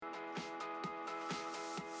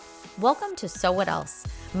Welcome to So What Else?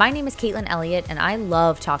 My name is Caitlin Elliott, and I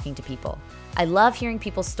love talking to people. I love hearing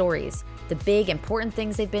people's stories, the big, important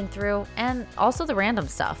things they've been through, and also the random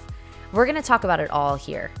stuff. We're going to talk about it all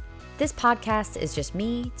here. This podcast is just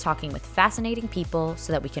me talking with fascinating people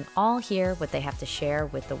so that we can all hear what they have to share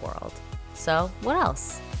with the world. So, what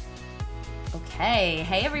else? Okay.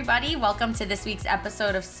 Hey, everybody. Welcome to this week's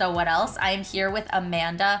episode of So What Else? I am here with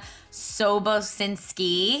Amanda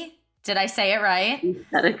Sobocinski. Did I say it right? You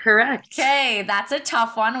said it correct. Okay, that's a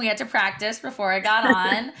tough one. We had to practice before I got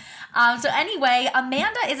on. So anyway,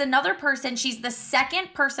 Amanda is another person. She's the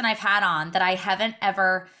second person I've had on that I haven't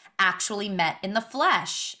ever actually met in the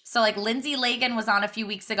flesh. So like Lindsay Lagan was on a few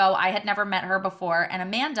weeks ago. I had never met her before. And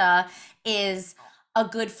Amanda is a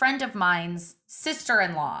good friend of mine's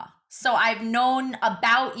sister-in-law. So I've known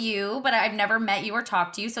about you, but I've never met you or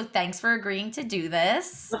talked to you. So thanks for agreeing to do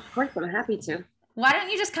this. Of course, I'm happy to. Why don't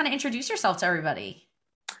you just kind of introduce yourself to everybody?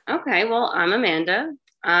 Okay, well, I'm Amanda.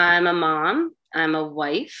 I'm a mom. I'm a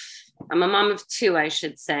wife. I'm a mom of two, I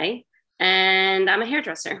should say. And I'm a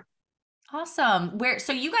hairdresser. Awesome.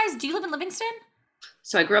 So you guys, do you live in Livingston?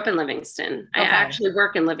 So I grew up in Livingston. Okay. I actually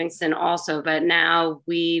work in Livingston also, but now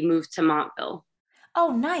we moved to Montville.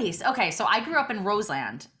 Oh, nice. Okay, so I grew up in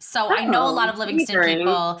Roseland. So I know a lot of Livingston neighboring.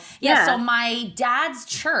 people. Yeah, so my dad's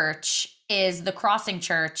church is the Crossing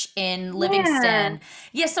Church in Livingston.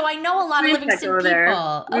 Yeah, so I know a lot of Livingston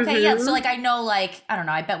people. Okay, yeah. So like I know I don't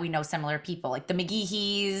know, I bet we know similar people, like the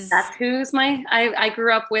McGeehees. That's who's I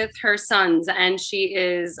grew up with her sons, and she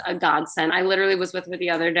is a godsend. I literally was with her the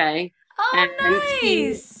other day. Oh, and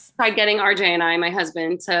nice. She tried getting RJ and I, my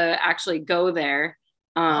husband, to actually go there.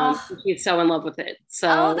 She's so in love with it.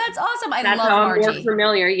 So that's awesome. I that's love how I'm Margie. more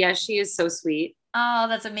familiar. Yeah, she is so sweet. Oh,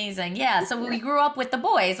 that's amazing. Yeah. So we grew up with the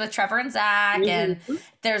boys, with Trevor and Zach, and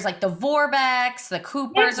there's like the Vorbecks, the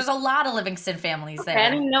Coopers. Yeah. There's a lot of Livingston families there. I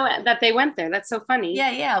didn't know that they went there. That's so funny.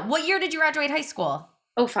 Yeah, yeah. What year did you graduate high school?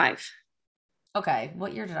 2005. Okay.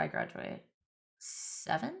 What year did I graduate?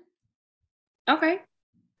 7? Okay.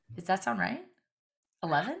 Does that sound right?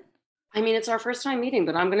 11? I mean, it's our first time meeting,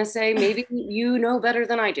 but I'm going to say maybe you know better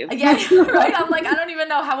than I do. Yeah, right? I'm like, I don't even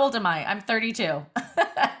know. How old am I? I'm 32.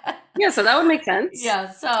 Yeah, so that would make sense. Yeah,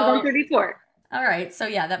 so I'm 34. All right, so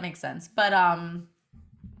yeah, that makes sense. But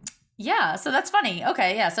yeah, so that's funny.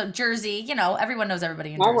 Okay, yeah, so Jersey, everyone knows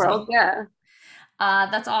everybody in Jersey. Small world, yeah.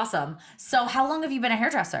 That's awesome. So how long have you been a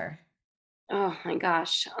hairdresser? Oh my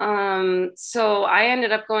gosh. So I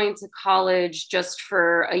ended up going to college just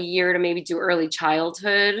for a year to maybe do early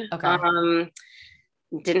childhood. Okay.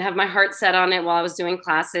 Didn't have my heart set on it while I was doing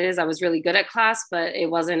classes. I was really good at class, but it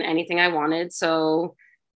wasn't anything I wanted. So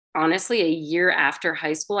honestly, a year after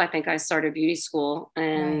high school, I think I started beauty school,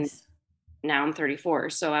 and now I'm 34.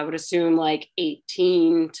 So I would assume like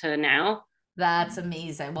 18 to now. That's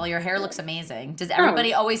amazing. Well, your hair looks amazing. Does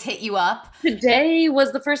everybody always hit you up? Today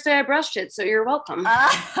was the first day I brushed it, so you're welcome.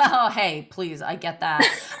 Oh, hey, please. I get that.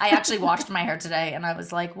 I actually washed my hair today, and I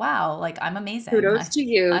was like, wow, like I'm amazing. Kudos to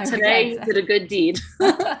you. Today you did a good deed.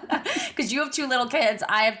 Because you have 2 little kids.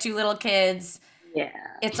 I have 2 little kids. Yeah.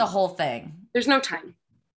 It's a whole thing. There's no time.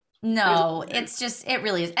 No, it's just, it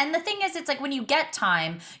really is. And the thing is, it's like when you get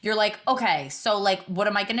time, you're like, okay, so like, what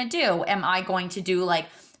am I going to do? Am I going to do like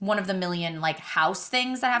one of the million like house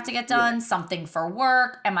things that have to get done? Yeah. Something for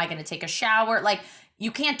work? Am I going to take a shower? Like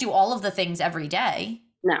you can't do all of the things every day.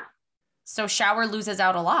 No. So shower loses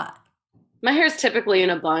out a lot. My hair's typically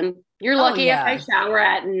in a bun. You're lucky if I shower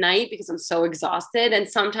at night because I'm so exhausted. And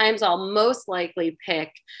sometimes I'll most likely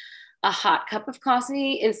pick a hot cup of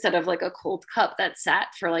coffee instead of like a cold cup that sat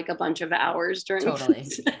for like a bunch of hours during. Totally.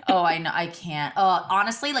 Oh, I know. I can't.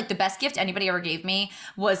 Honestly, like the best gift anybody ever gave me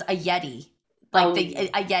was a Yeti. Like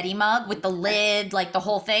a Yeti mug with the lid, like the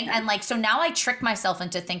whole thing. And like, so now I trick myself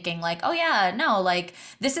into thinking like, oh yeah, no, like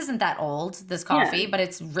this isn't that old, this coffee, but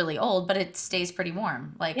it's really old, but it stays pretty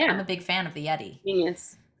warm. Like I'm a big fan of the Yeti.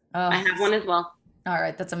 Genius. I have one as well. All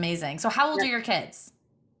right. That's amazing. So how old are your kids?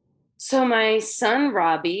 So my son,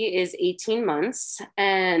 Robbie, is 18 months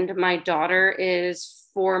and my daughter is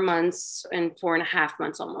 4 months and 4.5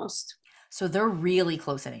 months almost. So they're really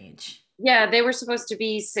close in age. Yeah, they were supposed to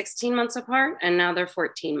be 16 months apart and now they're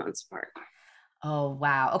 14 months apart. Oh,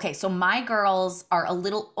 wow. Okay. So my girls are a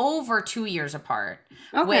little over 2 years apart,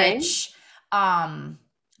 which, I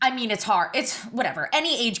mean, it's hard. It's whatever.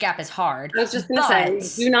 Any age gap is hard. I was just going to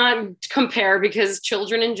say, do not compare because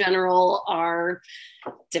children in general are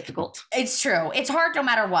difficult. It's true. It's hard no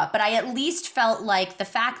matter what. But I at least felt like the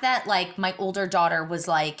fact that like my older daughter was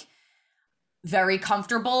like very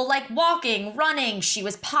comfortable, like walking, running. She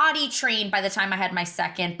was potty trained by the time I had my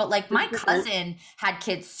second. But like my 100%. cousin had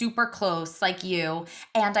kids super close, like you.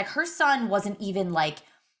 And like her son wasn't even like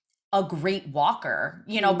a great walker,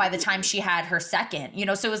 by the time she had her second,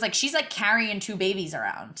 so it was like she's like carrying two babies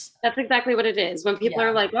around. That's exactly what it is. When people are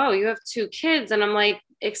Yeah. like, "Oh, you have two kids," and I'm like,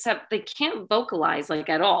 except they can't vocalize like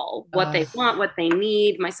at all what they Ugh, want, what they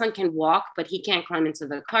need. My son can walk, but he can't climb into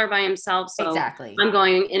the car by himself. So exactly. I'm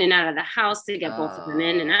going in and out of the house to get both of them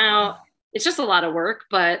in and Uh, out. It's just a lot of work,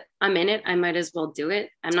 but I'm in it. I might as well do it.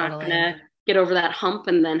 I'm not totally. gonna get over that hump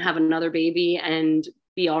and then have another baby and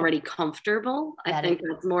be already comfortable. I Get think it.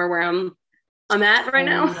 that's more where I'm at right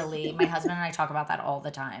now. Totally. My husband and I talk about that all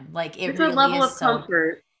the time. Like it It's a really level is of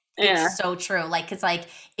comfort. it's Yeah. so true. Like, cause like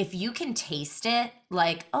if you can taste it,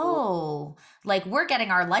 like, oh, like we're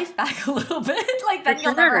getting our life back a little bit, like For then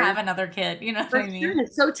you'll never sure. have another kid. You know what For I sure. mean?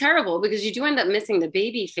 It's so terrible because you do end up missing the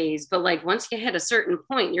baby phase. But like once you hit a certain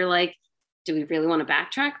point, you're like, do we really want to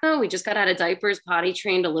backtrack though? We just got out of diapers, potty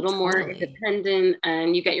trained, a little more Totally. independent,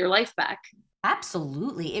 and you get your life back.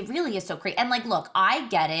 Absolutely. It really is so great. And like, look, I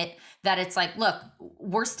get it that it's like, look,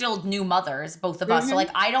 we're still new mothers, both of us. So like,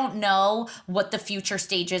 Hmm. I don't know what the future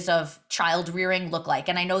stages of child rearing look like.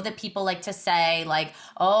 And I know that people like to say like,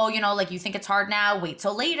 oh, like you think it's hard now, wait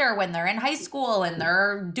till later when they're in high school and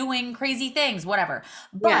they're doing crazy things, whatever.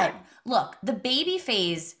 Yeah. But look, the baby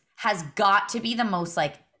phase has got to be the most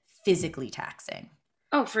like physically taxing.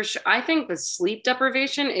 Oh, for sure. I think the sleep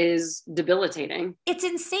deprivation is debilitating. It's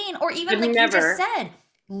insane. Or even I've like you just never. said,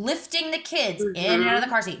 lifting the kids in and out of the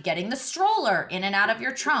Hmm. car seat, getting the stroller in and out of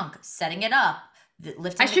your trunk, setting it up, I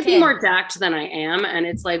lifting the should be kid. more dacked than I am. And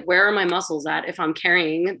it's like, where are my muscles at if I'm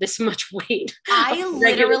carrying this much weight of I regular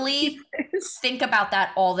literally pieces? think about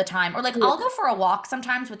that all the time. Or like I'll go for a walk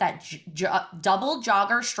sometimes with that double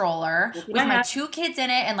jogger stroller That's what with I my have. two kids in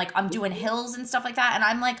it and like I'm doing hills and stuff like that and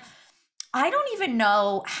I'm like I don't even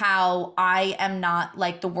know how I am not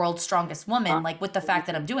like the world's strongest woman like with the fact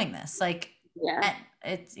that I'm doing this. Like Yeah. and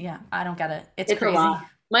it's yeah, I don't get it. It's It's a lot.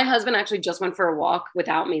 crazy. My husband actually just went for a walk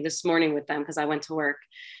without me this morning with them because I went to work.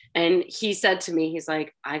 And he said to me, he's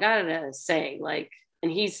like, I gotta say, like, and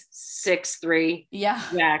he's 6'3", Yeah.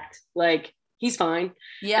 jacked, like he's fine.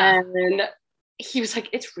 Yeah. And he was like,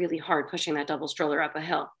 it's really hard pushing that double stroller up a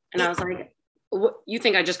hill. And I It was like, what, you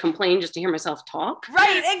think I just complain just to hear myself talk?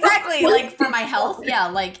 right, exactly. Like for my health, yeah,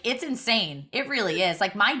 like it's insane. It really is.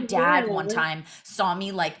 Like my dad one Yeah. time saw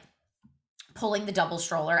me like pulling the double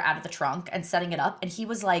stroller out of the trunk and setting it up and he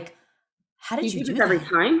was like, "How You did you do this do every that?"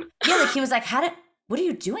 time? Yeah, like he was like, what are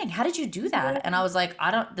you doing? How did you do that?" And I was like,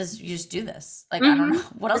 "I don't this you just do this." Like I don't Hmm. know.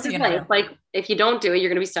 What else This are is you going to life. do? Like, if you don't do it, you're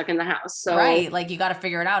gonna be stuck in the house. So, Right, like you got to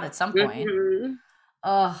figure it out at some point. mhm.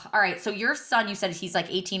 Ugh. All right. So your son, you said he's like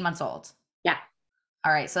 18 months old. Yeah.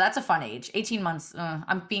 All right. So that's a fun age. 18 months.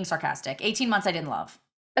 I'm being sarcastic. 18 months I didn't love.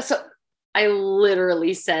 So I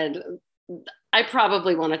literally said, I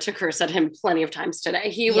probably wanted to curse at him plenty of times today.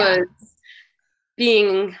 He Yeah. was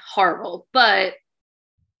being horrible, but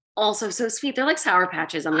also so sweet. They're like Sour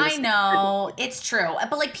Patches. I'm going to I say. know it's true,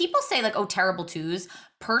 but like people say, like, oh, terrible twos.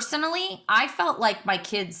 Personally, I felt like my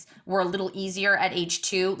kids were a little easier at age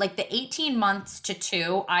two. Like the 18 months to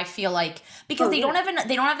two, I feel like because Oh, yeah.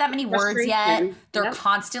 they don't have that many words yet. Frustration. They're Yep.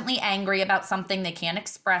 constantly angry about something. They can't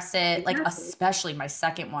express it. Like Exactly. especially my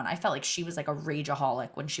second one, I felt like she was like a rageaholic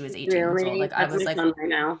when she was 18 months old. Really? Like I That's was my like, son right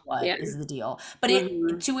now. what Yeah. is the deal? But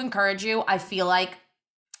Hmm. to encourage you, I feel like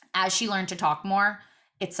as she learned to talk more,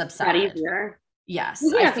 it That subsided. easier. Yes, I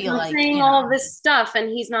Yeah, because feel I'm like, saying all of this stuff and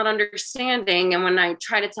he's not understanding. And when I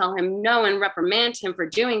try to tell him no and reprimand him for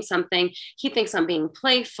doing something, he thinks I'm being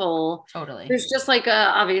playful. totally. There's just like a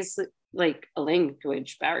obviously like a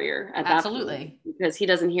language barrier at that point Absolutely. because he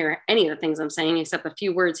doesn't hear any of the things I'm saying except a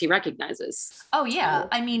few words he recognizes. Oh yeah. So,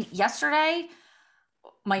 I mean, yesterday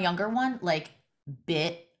my younger one like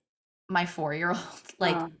bit my 4-year-old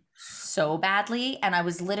like uh, so badly and I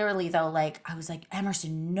was literally though like I was like,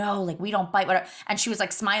 "Emerson, no, like we don't bite whatever." And she was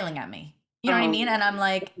like smiling at me. You know what I mean? um, And I'm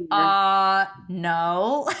like, yeah.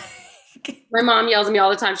 no." My mom yells at me all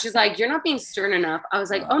the time. She's like, "You're not being stern enough." I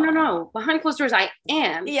was like, "Oh, no, Oh. no. Behind closed doors, I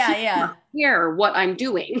am. Yeah, He yeah. cannot hear what I'm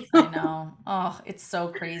doing." I know. Oh, it's so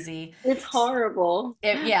crazy. It's horrible.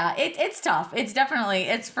 Yeah, it's tough. It's definitely,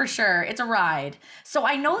 it's for sure. It's a ride. So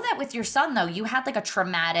I know that with your son though, you had like a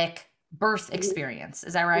traumatic birth experience.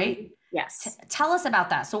 Is that right? Yes. Tell us about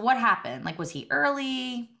that. So what happened? Like, was he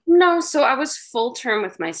early? No, so I was full term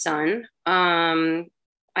with my son.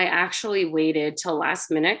 I actually waited till last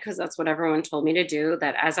minute because that's what everyone told me to do.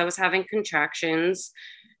 That as I was having contractions,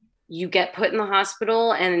 you get put in the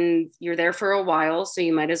hospital and you're there for a while. So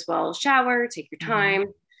you might as well shower, take your Hmm. time.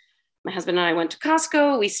 My husband and I went to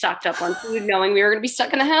Costco. We stocked up on food, knowing we were going to be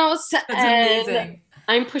stuck in the house. That's And amazing.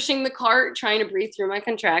 I'm pushing the cart, trying to breathe through my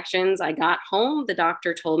contractions. I got home. The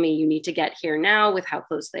doctor told me, you need to get here now with how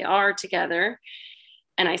close they are together.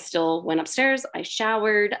 And I still went upstairs. I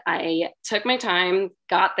showered. I took my time,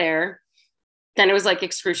 got there. Then it was like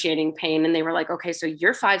excruciating pain. And they were like, okay, so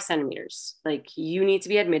you're 5 centimeters. Like, you need to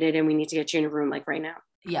be admitted and we need to get you in a room like right now.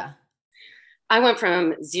 Yeah. I went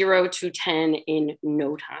from 0 to 10 in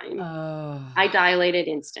no time. Oh. I dilated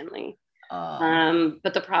instantly.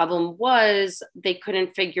 But the problem was they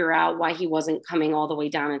couldn't figure out why he wasn't coming all the way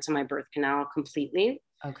down into my birth canal completely.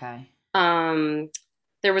 Okay.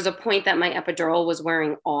 There was a point that my epidural was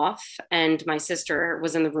wearing off, and my sister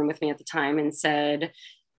was in the room with me at the time and said,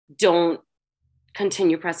 don't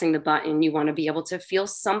continue pressing the button. You want to be able to feel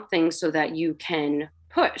something so that you can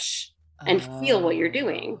push and feel what you're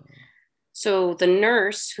doing. So the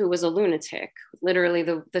nurse, who was a lunatic, literally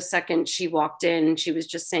the second she walked in, she was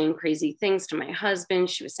just saying crazy things to my husband.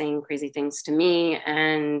 She was saying crazy things to me.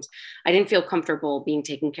 And I didn't feel comfortable being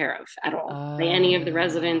taken care of at all by any of the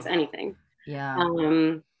residents, anything. Yeah.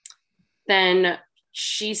 Then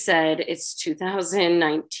she said, it's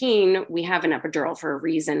 2019. We have an epidural for a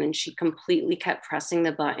reason. And she completely kept pressing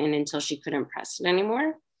the button until she couldn't press it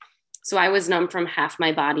anymore. So I was numb from half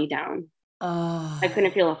my body down. I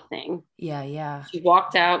couldn't feel a thing. Yeah, yeah. She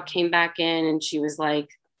walked out, came back in, and she was like,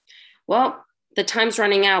 well, the time's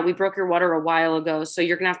running out. We broke your water a while ago, so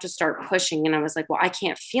you're going to have to start pushing. And I was like, well, I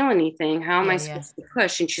can't feel anything. How am I supposed to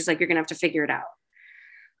push? And she's like, you're going to have to figure it out.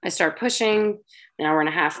 I start pushing. An hour and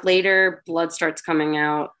a half later, blood starts coming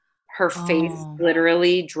out. Her face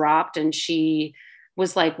literally dropped, and she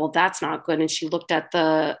was like, well, that's not good. And she looked at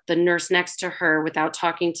the nurse next to her without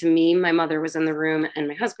talking to me. My mother was in the room and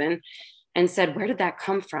my husband, and said, where did that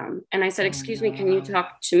come from? And I said, excuse me, can you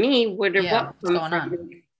talk to me? What's going on?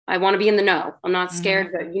 I want to be in the know. I'm not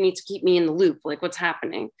scared, but you need to keep me in the loop. Like, what's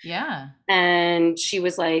happening? Yeah. And she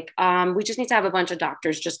was like, we just need to have a bunch of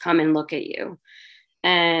doctors just come and look at you.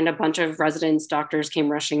 And a bunch of residents, doctors came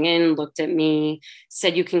rushing in, looked at me,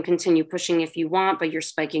 said, you can continue pushing if you want, but you're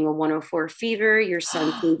spiking a 104 fever. Your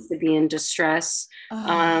son seems to be in distress.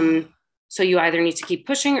 So you either need to keep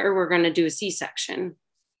pushing or we're going to do a C-section.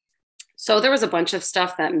 So there was a bunch of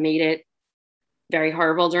stuff that made it very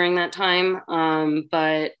horrible during that time.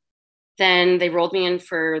 But then they rolled me in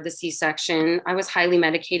for the C-section. I was highly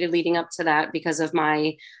medicated leading up to that because of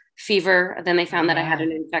my fever. Then they found that I had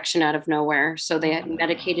an infection out of nowhere. So they had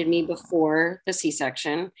medicated me before the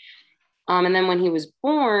C-section. And then when he was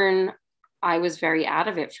born, I was very out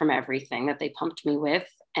of it from everything that they pumped me with.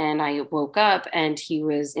 And I woke up and he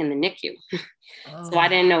was in the NICU. So I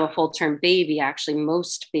didn't know a full-term baby. Actually,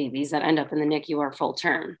 most babies that end up in the NICU are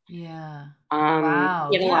full-term. Yeah. Wow.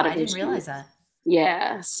 I didn't realize that.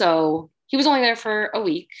 Yeah. So he was only there for a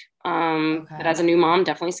week. But as a new mom,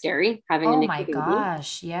 definitely scary having a NICU baby. Oh my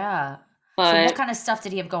gosh. Yeah. But so what kind of stuff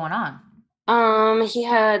did he have going on? He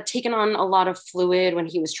had taken on a lot of fluid when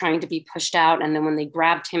he was trying to be pushed out. And then when they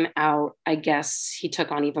grabbed him out, I guess he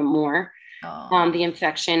took on even more. The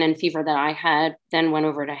infection and fever that I had then went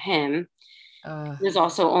over to him. He was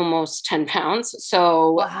also almost 10 pounds.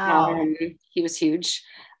 So he was huge.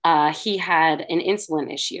 He had an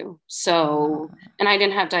insulin issue. So, and I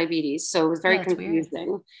didn't have diabetes. So it was very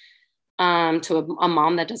confusing to a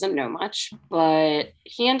mom that doesn't know much. But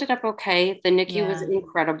he ended up okay. The NICU was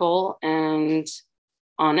incredible. And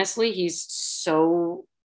honestly, he's so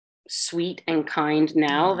sweet and kind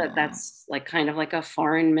now that's like kind of like a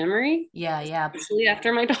foreign memory. Yeah. Especially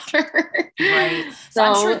after my daughter. Right. So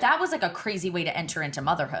I'm sure that was like a crazy way to enter into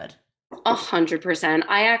motherhood. 100%.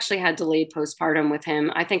 I actually had delayed postpartum with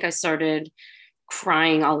him. I think I started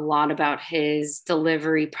crying a lot about his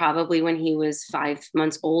delivery probably when he was 5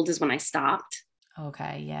 months old is when I stopped.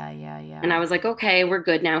 Okay. Yeah. And I was like, okay, we're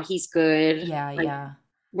good now. He's good. Yeah.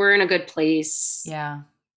 We're in a good place. Yeah.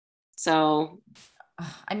 So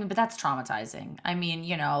I mean, but that's traumatizing. I mean,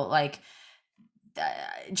 like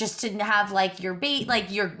just to have like your bait, like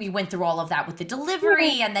you went through all of that with the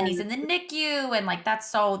delivery and then he's in the NICU and like, that's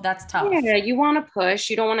tough. Yeah. You want to push,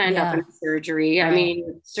 you don't want to end up in surgery. Right. I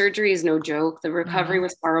mean, surgery is no joke. The recovery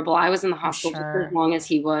was horrible. I was in the hospital for as long as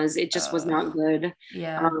he was, it just was not good.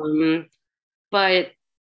 Yeah. But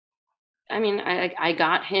I mean, I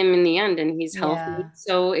got him in the end and he's healthy.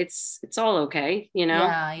 So it's all okay,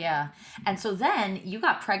 Yeah. And so then you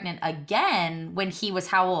got pregnant again when he was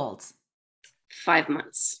how old? 5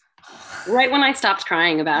 months. Right when I stopped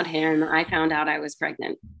crying about him, I found out I was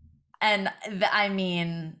pregnant. And I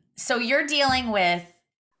mean, so you're dealing with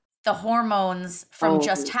the hormones from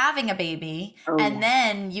just having a baby and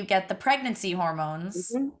then you get the pregnancy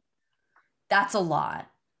hormones. That's a lot.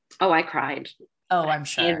 Oh, I cried Oh, I'm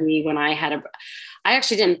sure. heavy when I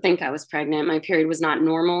actually didn't think I was pregnant. My period was not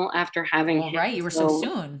normal after having Well, him. right. You were so So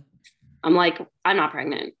soon. I'm like, I'm not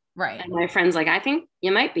pregnant. Right. And my friend's like, I think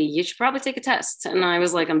you might be. You should probably take a test. And I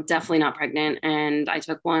was like, I'm definitely not pregnant. And I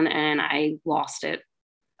took one and I lost it.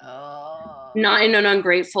 Oh, Not in an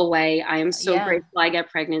ungrateful way. I am so yeah. grateful I get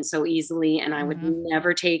pregnant so easily. And I would Hmm.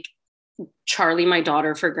 never take Charlie, my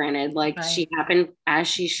daughter, for granted. Like she Right. happened as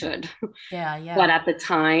she should. Yeah. But Yeah. at the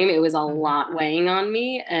time, it was a Hmm. lot weighing on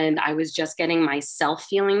me. And I was just getting myself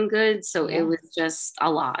feeling good. So it Yeah. was just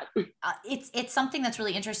a lot. It's something that's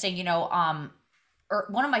really interesting. Or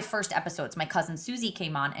one of my first episodes, my cousin Susie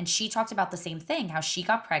came on, and she talked about the same thing, how she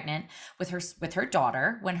got pregnant with her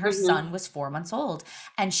daughter when her Mm-hmm. son was 4 months old,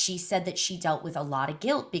 and she said that she dealt with a lot of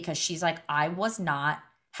guilt because she's like, I was not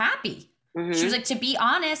happy. She was Mm-hmm. like, to be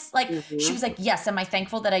honest, like she Mm-hmm. was like, yes, am I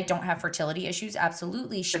thankful that I don't have fertility issues?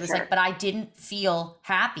 Absolutely. She For was like, sure. but I didn't feel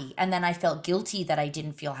happy, and then I felt guilty that I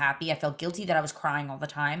didn't feel happy. I felt guilty that I was crying all the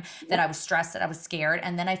time, that Yep. I was stressed, that I was scared.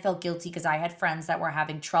 And then I felt guilty because I had friends that were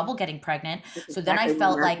having trouble getting pregnant. That's So then I exactly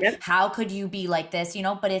felt where, like, yep. how could you be like this?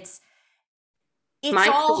 But it's My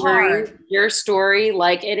all story, hard. your story,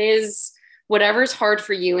 like it is whatever's hard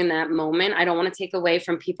for you in that moment. I don't want to take away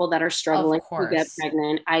from people that are Of struggling to get course.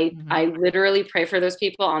 pregnant. I Hmm. I literally pray for those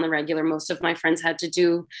people on the regular. Most of my friends had to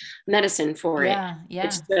do medicine for it. Yeah. Yeah.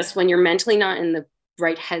 It's just when you're mentally not in the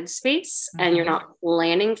right headspace and you're Hmm. not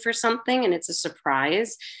planning for something and it's a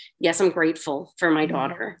surprise. Yes, I'm grateful for my Hmm.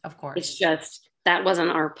 daughter. Of It's course. just that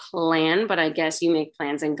wasn't our plan, but I guess you make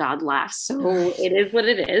plans and God laughs. So Right. it is what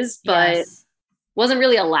it is. But Yes. wasn't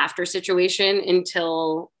really a laughter situation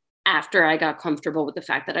until after I got comfortable with the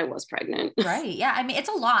fact that I was pregnant. Right. Yeah. I mean, it's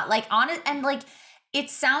a lot. Like honest and like it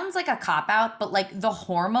sounds like a cop out, but like the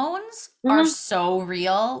hormones are Mhm. so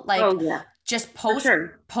real. Like Oh yeah, just for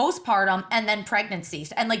sure. postpartum and then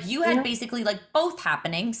pregnancies. And like you had Yeah. basically like both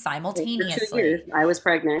happening For 2 years, simultaneously. I was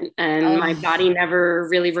pregnant, and my body Oh, never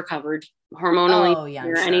really recovered hormonally oh yeah, I'm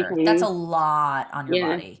or sure. That's a anything. lot on your Yeah,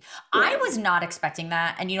 body. I yeah, was not expecting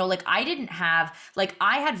that. And like I didn't have like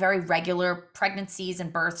I had very regular pregnancies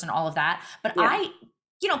and births and all of that, but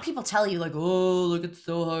yeah, people tell you like, oh, like it's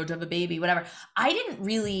so hard to have a baby, whatever.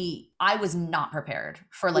 I was not prepared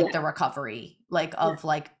for like yeah. the recovery, like Yeah. of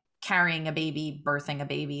like carrying a baby, birthing a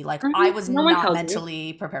baby. Like I Mhm. was No one not tells you.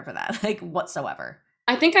 mentally prepared for that, like whatsoever.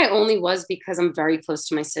 I think I only was because I'm very close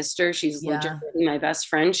to my sister. She's Yeah. legitimately my best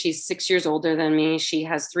friend. She's 6 years older than me. She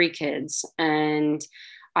has 3 kids. And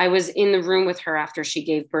I was in the room with her after she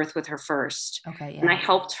gave birth with her first. Okay. And I Yeah.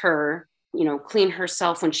 helped her, clean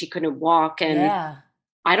herself when she couldn't walk. And Yeah.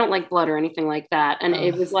 I don't like blood or anything like that. And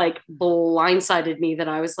it Ugh. was like blindsided me that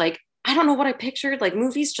I was like, I don't know what I pictured. Like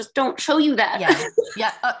movies just don't show you that. Yeah.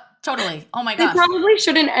 Yeah. Totally. Oh my They gosh. probably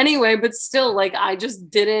shouldn't anyway, but still, like, I just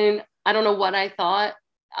didn't. I don't know what I thought.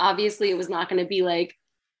 Obviously, it was not going to be like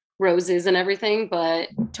roses and everything, but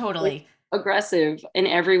it's Totally. aggressive in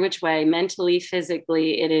every which way, mentally,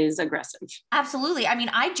 physically, it is aggressive. Absolutely. I mean,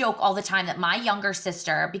 I joke all the time that my younger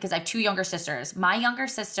sister, because I have two younger sisters, my younger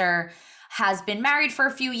sister has been married for a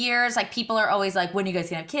few years. Like people are always like, when are you guys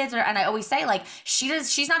gonna have kids? And I always say, like,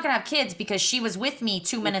 she's not gonna have kids because she was with me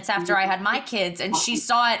 2 minutes after I had my kids and she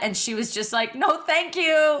saw it and she was just like, no, thank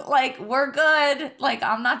you. Like, we're good. Like,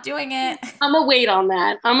 I'm not doing it. I'm gonna wait on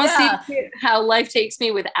that. I'm gonna see Yeah. how life takes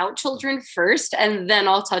me without children first, and then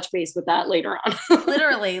I'll touch base with that later on.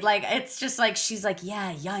 Literally, like it's just like she's like,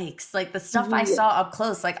 yeah, yikes. Like the stuff I saw up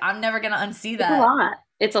close, like I'm never gonna unsee It's a that. lot.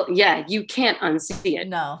 Yeah, you can't unsee it.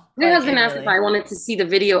 No, My like husband it asked if I really. wanted to see the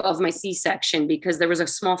video of my C-section because there was a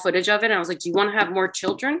small footage of it. And I was like, do you want to have more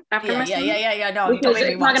children after Yeah, my yeah, yeah, son? yeah, yeah. No, don't Because make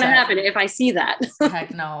me it's not watch going to that. happen if I see that.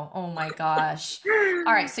 Heck no. Oh my gosh.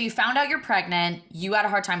 All right. So you found out you're pregnant. You had a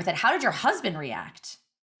hard time with it. How did your husband react?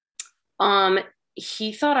 um,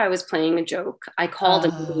 he thought I was playing a joke. I called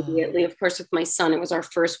him Oh, immediately. Of course, with my son, it was our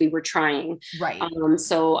first, we were trying. right,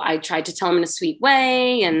 So I tried to tell him in a sweet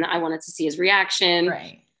way and I wanted to see his reaction.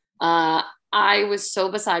 right. Uh, I was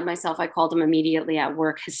so beside myself. I called him immediately at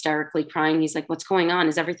work, hysterically crying. He's like, what's going on?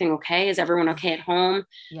 Is everything okay? Is everyone Oh, okay at home?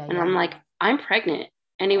 yeah, And I'm yeah. like, I'm pregnant.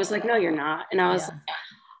 And he was like, no, you're not. And I was like, Yeah.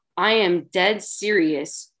 I am dead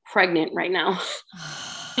serious pregnant right now.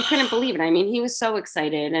 He couldn't believe it. I mean, he was so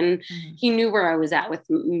excited and Mhm, he knew where I was at with,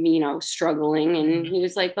 struggling. And mhm. he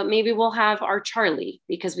was like, but maybe we'll have our Charlie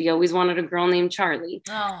because we always wanted a girl named Charlie.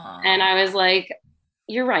 And Oh. I was like,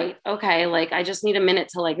 you're right. Okay. Like, I just need a minute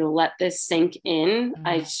to like let this sink in.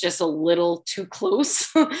 Mhm. It's just a little too close.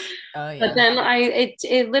 Oh But yeah. then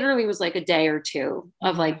it literally was like a day or two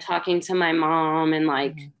of like Hmm. talking to my mom and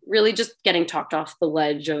like Hmm. really just getting talked off the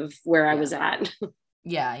ledge of where I Yeah. was at.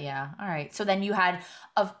 Yeah, yeah. All right. So then you had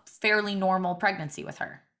a fairly normal pregnancy with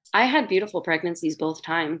her. I had beautiful pregnancies both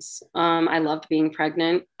times. I loved being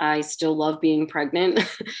pregnant. I still love being pregnant.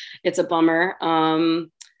 It's a bummer.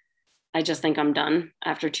 I just think I'm done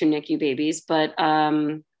after two NICU babies. But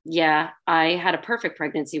yeah, I had a perfect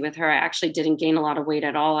pregnancy with her. I actually didn't gain a lot of weight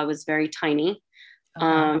at all. I was very tiny. Okay.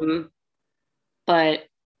 Um, but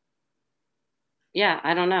yeah,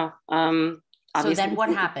 I don't know. So Obviously, then what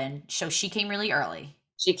happened? So she came really early.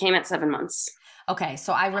 she came at 7 months. Okay,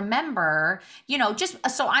 so I remember, just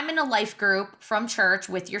so I'm in a life group from church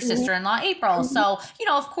with your sister-in-law, April. So,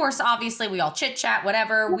 of course, obviously we all chit chat,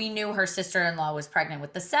 whatever. We knew her sister-in-law was pregnant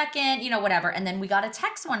with the second, whatever. And then we got a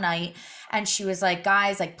text one night and she was like,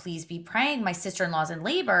 guys, like, please be praying. My sister-in-law's in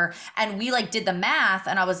labor. And we like did the math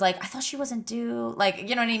and I was like, I thought she wasn't due. Like,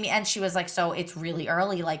 you know what I mean? And she was like, so it's really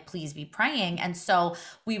early, like, please be praying. And so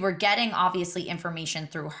we were getting obviously information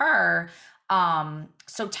through her.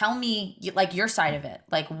 So tell me like your side of it.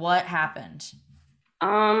 Like what happened?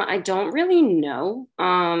 I don't really know.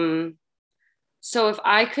 So if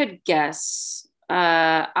I could guess,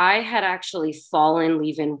 I had actually fallen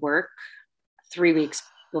leaving work 3 weeks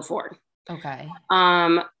before. Okay.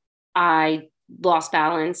 Um, I lost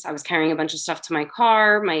balance. I was carrying a bunch of stuff to my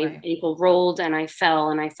car. My Right. ankle rolled and I fell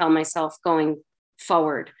and I felt myself going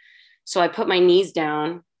forward. So I put my knees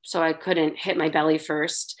down so I couldn't hit my belly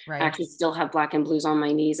first. I Right. actually still have black and blues on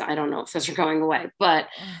my knees. I don't know if those are going away, but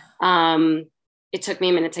Ugh. um, it took me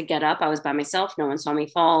a minute to get up. I was by myself. No one saw me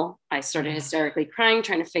fall. I started Ugh. hysterically crying,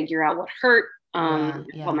 trying to figure out what hurt. Yeah, Called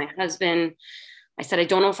yeah. my husband. I said, I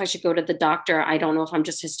don't know if I should go to the doctor. I don't know if I'm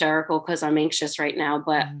just hysterical because I'm anxious right now,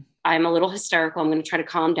 but Mhm. I'm a little hysterical. I'm going to try to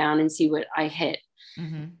calm down and see what I hit.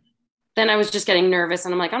 Mhm. Then I was just getting nervous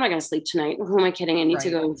and I'm like, I'm not going to sleep tonight. Who am I kidding? I need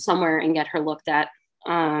to Right. go somewhere and get her looked at.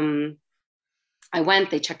 Um, I went,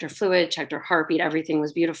 they checked her fluid, checked her heartbeat. Everything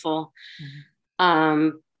was beautiful.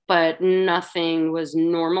 Mhm. But nothing was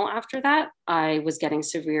normal after that. I was getting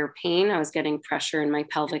severe pain. I was getting pressure in my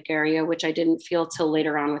pelvic area, which I didn't feel till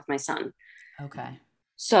later on with my son. Okay.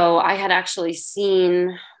 So I had actually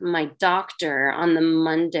seen my doctor on the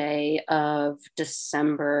Monday of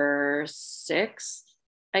December 6th,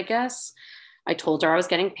 I guess. I told her I was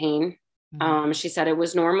getting pain. Mhm. She said it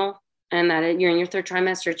was normal and that you're in your third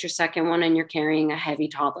trimester, it's your second one, and you're carrying a heavy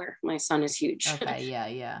toddler. My son is huge. Okay. Yeah,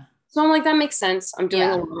 yeah. So I'm like, that makes sense. I'm doing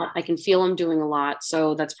a Yeah. lot. I can feel I'm doing a lot.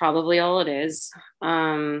 So that's probably all it is.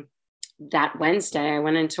 That Wednesday, I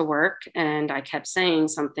went into work and I kept saying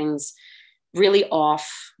something's really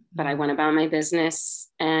off, but I Mhm. went about my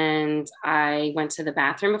business and I went to the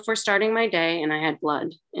bathroom before starting my day and I had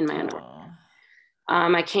blood in my underwear. Oh.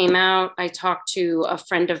 I came out, I talked to a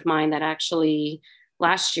friend of mine that actually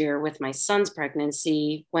last year with my son's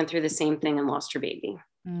pregnancy went through the same thing and lost her baby.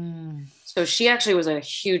 Mm. So she actually was a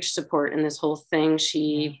huge support in this whole thing. Yeah.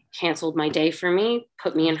 She canceled my day for me,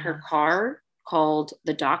 put me in her Okay. car, called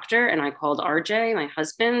the doctor, and I called RJ, my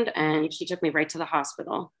husband, Yeah. and she took me right to the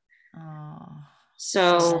hospital. Oh.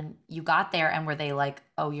 So So then you got there and were they like,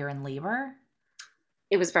 "Oh, you're in labor?"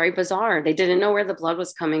 it was very bizarre. They didn't know where the blood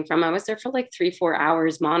was coming from. I was there for like 3, 4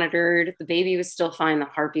 hours, monitored. The baby was still fine. The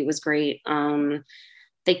heartbeat was great.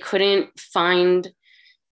 They couldn't find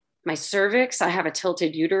my cervix. I have a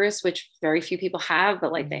tilted uterus, which very few people have,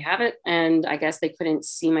 but like they Mhm. have it. And I guess they couldn't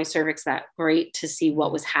see my cervix that great to see what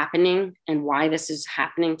Mhm. was happening and why this is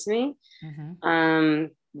happening to me.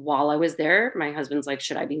 Mhm. While I was there, my husband's like,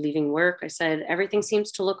 should I be leaving work? I said, everything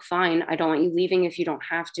seems to look fine. I don't want you leaving if you don't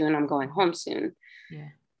have to. And I'm going Mhm. home soon. Yeah.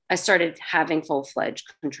 I started having full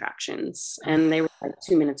fledged contractions and they Ugh. were like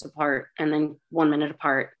 2 minutes apart and then 1 minute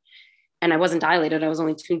apart. And I wasn't dilated. I was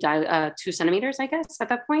only 2 centimeters, I guess, at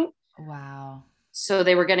that point. Wow. So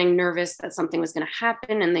they were getting nervous that something was going to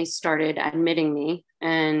happen and they started admitting me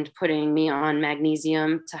and putting me on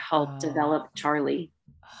magnesium to help Oh. develop Charlie,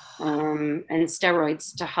 and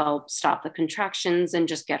steroids to help stop the contractions and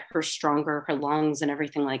just get her stronger, her lungs and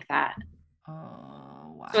everything like that.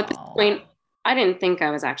 Oh, So at this wow. point, I didn't think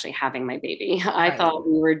I was actually having my baby. I Right. thought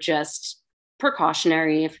we were just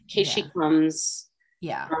precautionary in case she Yeah. comes.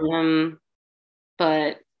 Yeah. Um,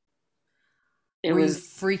 but it Were you was,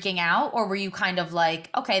 freaking out or were you kind of like,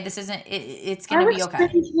 okay, this isn't it's going I to be was okay?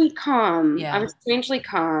 strangely calm. I Yeah. was strangely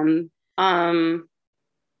calm. Um,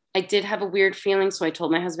 I did have a weird feeling, so I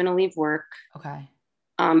told my husband to leave work. Okay.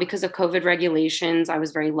 Because of COVID regulations, I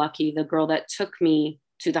was very lucky. The girl that took me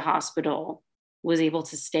to the hospital was able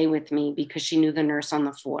to stay with me because she knew the nurse on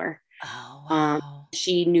the floor. Oh, Um, wow.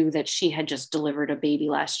 she knew that she had just delivered a baby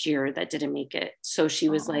last year that didn't make it. So she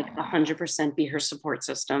was like Oh. 100% be her support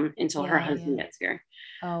system until her Yeah, yeah. husband gets here.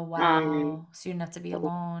 Oh, Um, wow. So you didn't have to be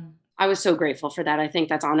alone. I was so grateful for that. I think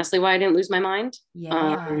that's honestly why I didn't lose my mind. Yeah.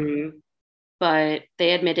 Um, but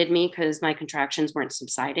they admitted me because my contractions weren't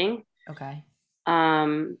subsiding. Okay.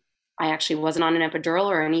 Um, I actually wasn't on an epidural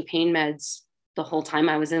or any pain meds the whole time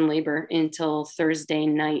I was in labor until Thursday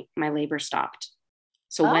night. My labor stopped.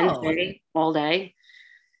 So Oh. Wednesday all day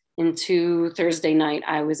into Thursday night,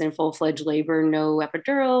 I was in full fledged labor, no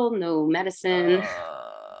epidural, no medicine.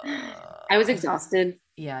 I was Uh, exhausted.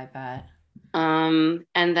 yeah, I bet.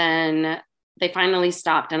 And then they finally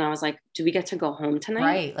stopped, and I was like, "Do we get to go home tonight?"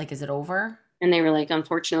 Right. Like, is it over? And they were like,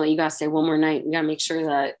 "Unfortunately, you got to stay one more night. We got to make sure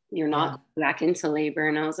that you're Yeah. not back into labor."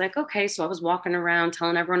 And I was like, "Okay." So I was walking around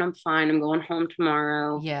telling everyone I'm fine. I'm going home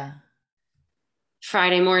tomorrow. Yeah.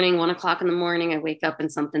 Friday morning, 1 o'clock in the morning, I wake up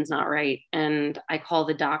and something's not right. And I call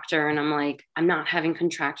the doctor and I'm like, "I'm not having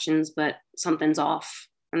contractions, but something's off."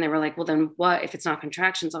 And they were like, "Well, then what if it's not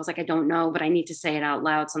contractions?" I was like, "I don't know, but I need to say it out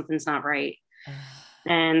loud. Something's not right."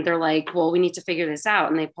 And they're like, "Well, we need to figure this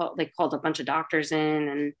out." And they called a bunch of doctors in.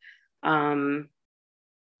 And um,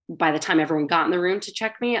 by the time everyone got in the room to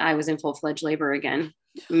check me, I was in full fledged labor again,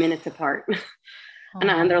 minutes apart. Oh And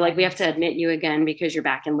my they're like, "We have to goodness. admit you again because you're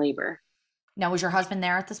back in labor." Now, was your husband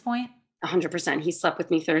there at this point? 100%. He slept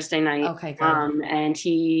with me Thursday night, Okay, good. and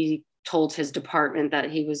he told his department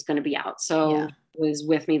that he was going to be out. So Yeah. he was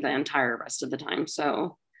with me the entire rest of the time.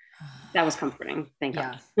 So that was comforting. Thank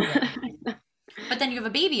God. Yeah. Yeah. But then you have a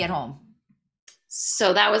baby at home.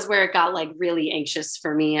 So that was where it got like really anxious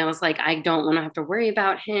for me. I was like, I don't want to have to worry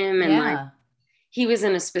about him. And like, Yeah. he was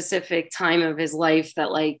in a specific time of his life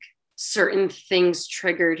that like certain things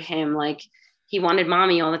triggered him. Like he wanted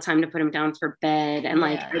mommy all the time to put him down for bed. And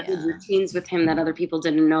like Yeah. I did Yeah. routines with him that other people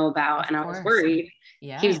didn't know about. Of And I was course. worried he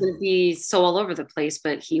was Yeah. going to be so all over the place,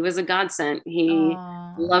 but he was a godsend. He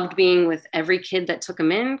Oh. loved being with every kid that took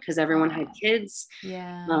him in because everyone had Oh. kids.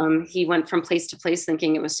 Yeah. He went from place to place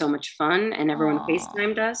thinking it was so much fun, and everyone Oh.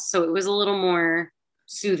 FaceTimed us. So it was a little more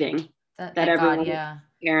soothing that Thank God. everyone was Yeah.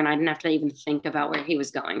 there and I didn't have to even think about where he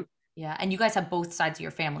was going. Yeah. And you guys have both sides of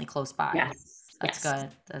your family close by. Yes, That's yes.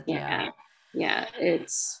 good. Yeah. Yeah. Yeah.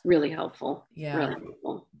 It's really helpful. Yeah. Really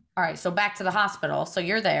helpful. All right. So back to the hospital. So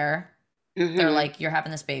you're there. They're Hmm. like, you're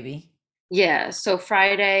having this baby. Yeah. So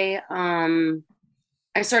Friday,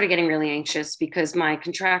 I started getting really anxious because my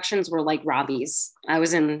contractions were like Robbie's. I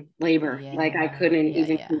was in labor. Like I Yeah. couldn't Yeah.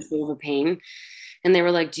 even Yeah. control the pain. And they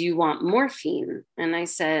were like, "Do you want morphine?" And I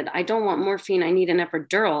said, "I don't want morphine. I need an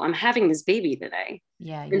epidural. I'm having this baby today."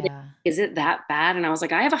 Yeah. And they, Yeah. "Is it that bad?" And I was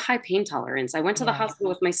like, "I have a high pain tolerance. I went to the Yeah. hospital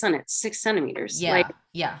with my son at 6 centimeters. Like, Yeah.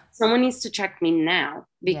 Yeah. someone needs to check me now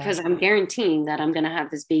Yeah. because I'm guaranteeing that I'm going to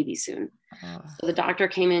have this baby soon." Oh. So the doctor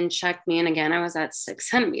came in, checked me, and again, I was at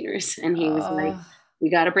 6 centimeters. And he was like, Oh.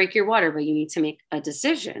 "We got to break your water, but you need to make a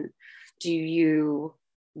decision. Do you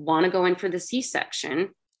want to go in for the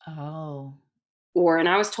C-section?" Oh. And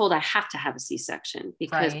I was told I have to have a C-section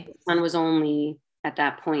because Right. my son was only at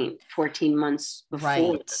that point 14 months before,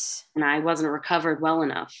 Right. and I wasn't recovered well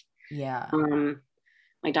enough. Yeah. Um,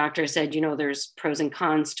 my doctor said, there's pros and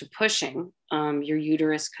cons to pushing. Your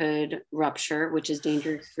uterus could rupture, which is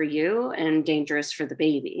dangerous for you and dangerous for the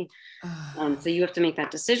baby. So you have to make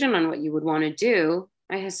that decision on what you would want to do.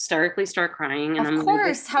 I hysterically start crying, and Of I'm like,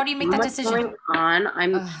 course. How do you make that "What's decision? going on?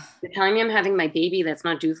 Ugh. You're telling me I'm having my baby that's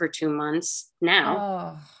not due for 2 months now,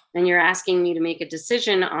 Oh. and you're asking me to make a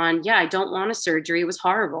decision on, yeah, I don't want a surgery. It was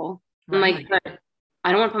horrible." I'm like, Right. "But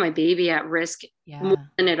I don't want to put my baby at risk more Yeah.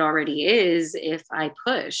 than it already is if I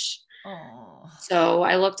push." Oh. So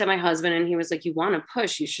I looked at my husband and he was like, "You want to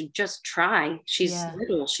push, you should just try. She's Yeah.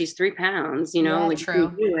 little, she's 3 pounds, Yeah. like you can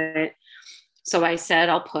True. do it." So I said,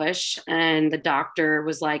 "I'll push." And the doctor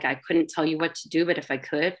was like, "I couldn't tell you what to do, but if I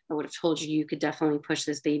could, I would have told you you could definitely push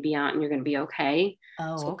this baby out and you're going to be okay.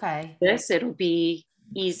 Oh. So Okay. it'll be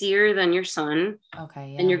easier than your son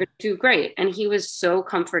Okay. and you're Yeah. going to do great." And he was so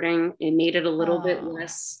comforting. It made it a little bit Oh.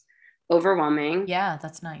 less overwhelming. Yeah.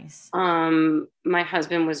 That's nice. My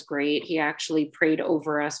husband was great. He actually prayed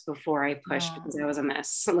over us before I pushed Oh. because I was a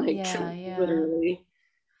mess. Like Yeah. Yeah. literally.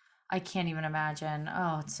 I can't even imagine.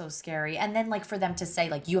 Oh, it's so scary. And then like for them to say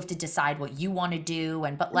like you have to decide what you want to do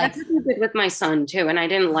but That's like what we did with my son too. And I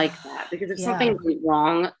didn't like that because if yeah. something went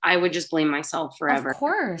wrong, I would just blame myself Of forever.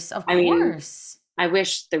 course. Of I mean, course. I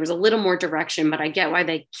wish there was a little more direction, but I get why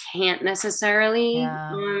they can't necessarily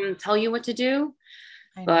Yeah. tell you what to do.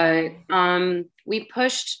 I But know. we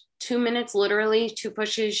pushed 2 minutes, literally 2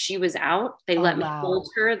 pushes. She was out. They Oh, let me wow. hold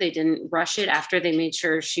her. They didn't rush it after they made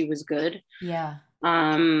sure she was good. Yeah.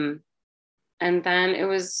 Um, and then it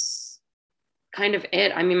was kind of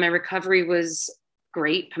it. I mean, my recovery was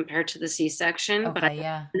great compared to the C-section, but I Okay.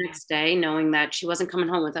 Yeah. the next day, knowing that she wasn't coming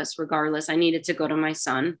home with us regardless, I needed to go to my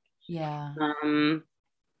son. Yeah. Um,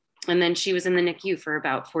 and then she was in the NICU for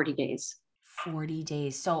about 40 days. 40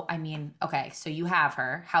 days. So, I mean, okay. So you have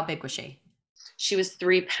her. How big was she? She was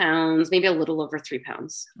 3 pounds, maybe a little over 3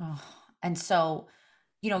 pounds. Oh, and so,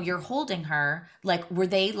 you're holding her. Like, were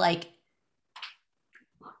they like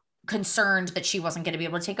concerned that she wasn't going to be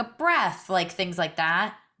able to take a breath, like things like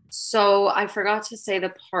that? So I forgot to say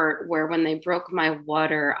the part where when they broke my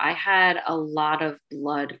water, I had a lot of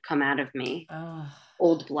blood come out of me, Oh,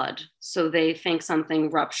 old blood. So they think something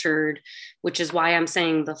ruptured, which is why I'm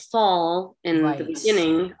saying the fall in the right.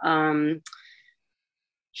 beginning.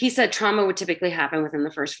 He said trauma would typically happen within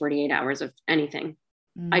the first 48 hours of anything.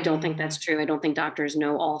 I don't think Mm, that's true. I don't think doctors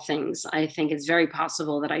know all things. I think it's very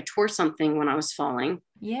possible that I tore something when I was falling,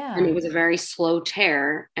 and it yeah. was a very slow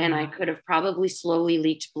tear, and I Mhm. could have probably slowly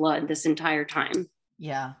leaked blood this entire time.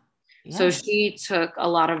 Yeah. So Yeah. she took a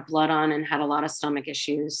lot of blood on and had a lot of stomach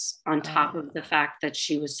issues on top Oh, of the fact that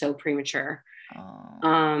she was so premature. oh,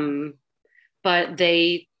 Um, but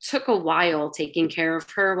they took a while taking care of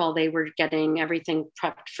her while they were getting everything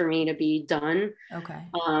prepped for me to be done. okay.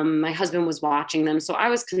 My husband was watching them, so I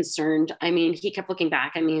was concerned. I mean, he kept looking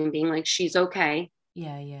back at me and being like, she's okay.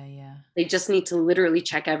 Yeah, yeah, yeah. They just need to literally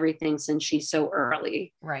check everything since she's so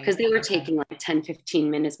early. Because Right. they were Okay. taking like 10,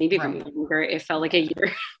 15 minutes, maybe even Right. longer. It felt like a Yeah.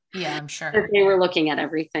 year Yeah, I'm that sure. they were looking at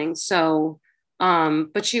everything. So,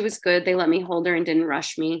 but she was good. They let me hold her and didn't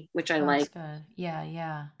rush me, which I Oh, that's like. good. Yeah,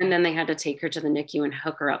 yeah. And then they had to take her to the NICU and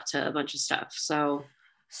hook her up to a bunch of stuff. So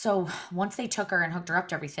once they took her and hooked her up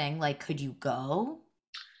to everything, like, could you go?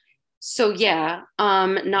 So yeah,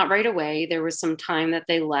 not right away. There was some time that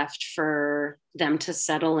they left for them to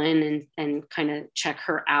settle in and kind of check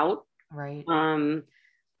her out. Right. Um,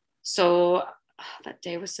 so that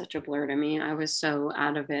day was such a blur to me. I was so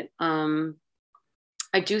out of it.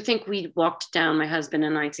 I do think we walked down, my husband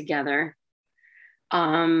and I together,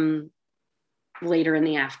 um, later in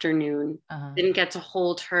the afternoon. Uh-huh. Didn't get to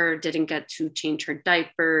hold her, didn't get to change her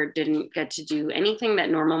diaper, didn't get to do anything that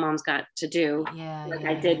normal moms got to do. Yeah, Like yeah,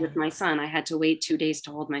 I did yeah. with my son. I had to wait 2 days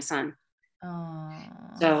to hold my son. Oh.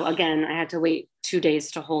 So again, I had to wait 2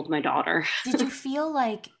 days to hold my daughter. Did you feel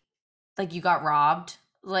like you got robbed?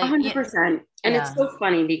 Like, yeah, 100%. And it's yeah. so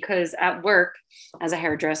funny because at work, as a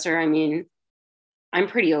hairdresser, I mean, I'm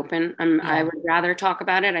pretty open. I Yeah. would rather talk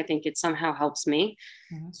about it. I think it somehow helps me.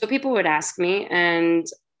 Mhm. So people would ask me, and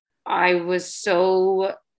I was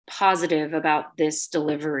so positive about this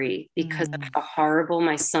delivery because of Mm, how horrible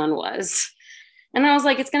my son was. And I was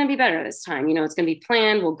like, it's going to be better this time. You know, it's going to be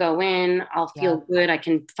planned. We'll go in. I'll feel yep. good. I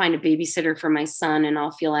can find a babysitter for my son and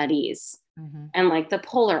I'll feel at ease. Mhm. And like the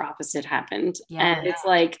polar opposite happened. And Yeah. it's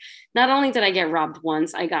like, not only did I get robbed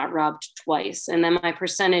once, I got robbed twice. And then my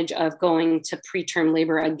percentage of going to preterm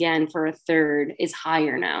labor again for a third is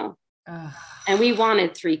higher now. Ugh. And we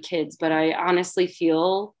wanted 3 kids, but I honestly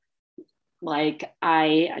feel like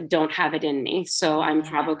I don't have it in me. So I'm Yeah.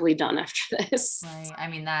 probably done after this. Right. I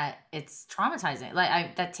mean that it's traumatizing.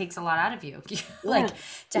 Like that takes a lot out of you. Yeah. Like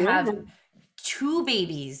to have Yeah. two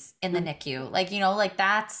babies in the NICU. Like, like The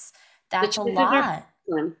that's a chances are lot.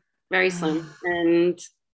 slim, very slim, and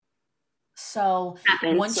So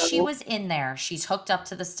happened. once she So was in there, she's hooked up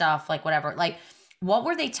to the stuff, like whatever. Like, what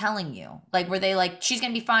were they telling you? Like, were they like, she's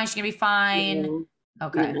gonna be fine, she's gonna be fine? no,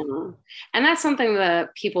 Okay. no. And that's something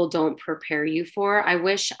that people don't prepare you for. I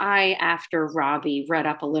wish I, after Robbie, read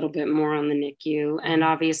up a little bit more on the NICU. And Mhm.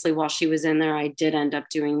 obviously, while she was in there, I did end up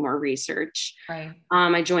doing more research. Right.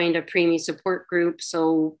 I joined a preemie support group.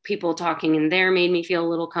 So people talking in there made me feel a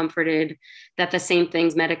little comforted that the same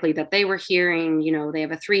things medically that they were hearing, you know, they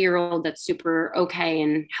have a 3-year-old that's super okay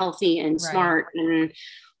and healthy and Right. smart and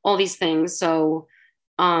all these things. So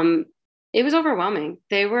um, it was overwhelming.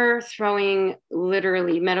 They were throwing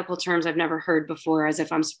literally medical terms I've never heard before as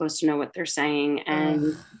if I'm supposed to know what they're saying.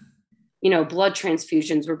 Ugh. And blood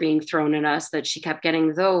transfusions were being thrown at us that she kept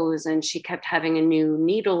getting those and she kept having a new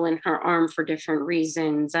needle in her arm for different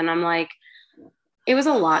reasons. And I'm like, it was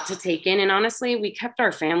a lot to take in. And honestly, we kept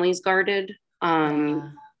our families guarded. Um,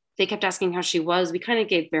 Yeah. they kept asking how she was. We kind of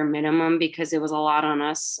gave bare minimum because it was a lot on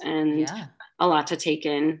us and Yeah. a lot to take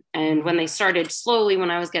in. And Mhm. when they started slowly,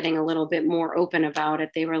 when I was getting a little bit more open about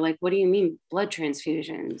it, they were like, what do you mean blood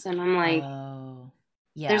transfusions? And I'm like, Oh.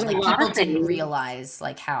 Yeah, there's a like lot people of didn't things. realize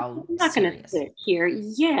like how I'm not going to serious. sit here.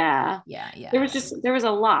 Yeah. Yeah, yeah, There was yeah. just, there was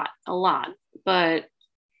a lot. But,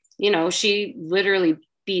 she literally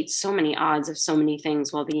beat so many odds of so many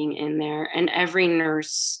things while being in there. And every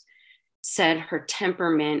nurse said her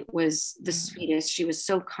temperament was the Mm. sweetest. She was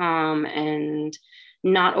so calm and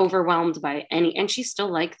not overwhelmed by any, and she's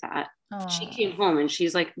still like that. She came Oh, home and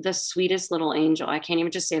she's like the sweetest little angel. I can't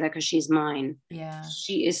even just say that because she's mine. yeah.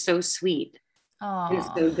 She is so sweet and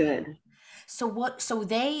Oh. so good. So what, so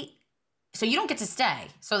you don't get to stay.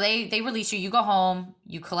 So they release you, you go home,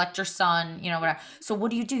 you collect your son, whatever. So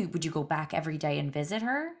what do you do? Would you go back every day and visit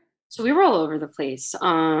her? So we were all over the place,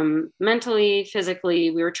 mentally, physically.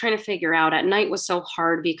 We were trying to figure out. At night was so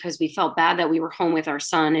hard because we felt bad that we were home with our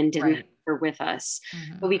son and didn't have Right. her with us,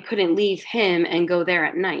 but Hmm. we couldn't leave him and go there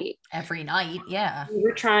at night. Every night. Yeah. We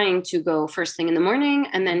were trying to go first thing in the morning,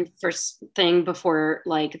 and then first thing before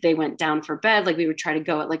like they went down for bed, like we would try to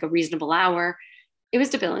go at like a reasonable hour. It was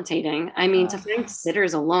debilitating. I mean, to Oh, find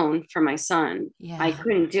sitters alone for my son, I yeah.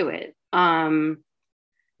 couldn't do it.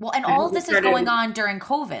 Well, and I all of this is going started. on during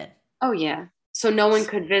COVID. Oh yeah. So no one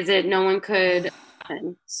could visit, no one could.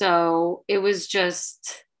 Nothing. So it was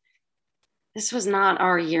just. This was not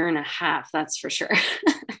our year and a half, that's for sure.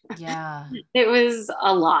 Yeah. It was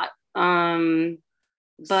a lot.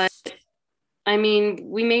 But I mean,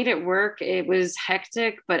 we made it work. It was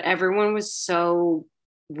hectic, but everyone was so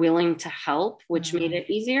willing to help, which made Mm. it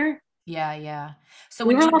easier. Yeah, yeah. So We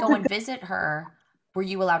when were you would allowed go to and visit her, were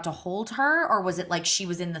you allowed to hold her, or was it like she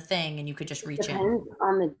was in the thing and you could just reach in? depend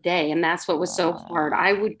on the day. And that's what was so hard. Oh,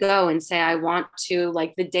 I would go and say, I want to,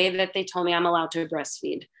 like the day that they told me I'm allowed to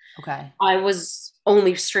breastfeed, okay. I was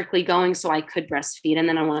only strictly going so I could breastfeed. And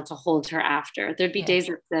then I wanted to hold her after. There'd be Yeah. days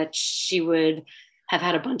that she would have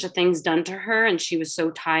had a bunch of things done to her and she was so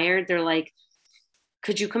tired. They're like,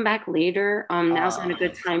 could you come back later? Now's not a Oh.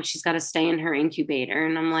 good time. She's got to stay in her incubator.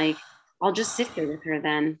 And I'm like, I'll just sit here with her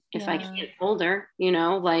then if I Yeah. can't hold her,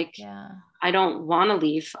 like Yeah. I don't want to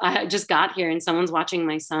leave. I just got here and someone's watching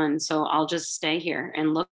my son. So I'll just stay here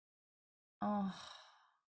and look. Oh.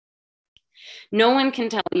 No one can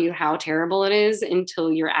tell you how terrible it is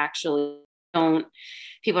until you're actually don't.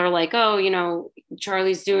 People are like, oh,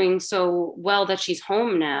 Charlie's doing so well that she's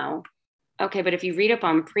home now. Okay, but if you read up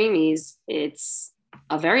on preemies, it's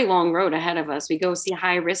a very long road ahead of us. We go see a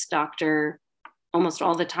high risk doctor almost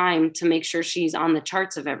all the time to make sure she's on the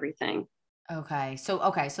charts of everything. Okay. So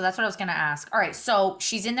that's what I was gonna ask. All right. So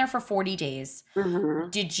she's in there for 40 days.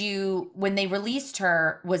 Mm-hmm. When they released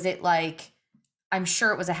her, was it like, I'm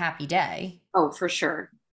sure it was a happy day. Oh, for sure.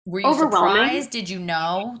 Were you Overwhelming. surprised? Did you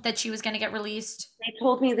know that she was gonna get released? They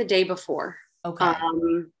told me the day before. Okay.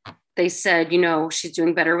 Um, they said, she's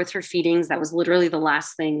doing better with her feedings. That was literally the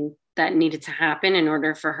last thing that needed to happen in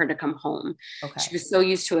order for her to come home. She Okay. was so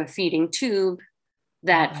used to a feeding tube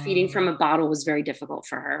that feeding Oh, from a bottle was very difficult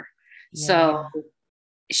for her. So yeah.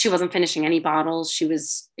 she wasn't finishing any bottles. She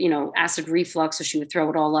was, acid reflux, so she would throw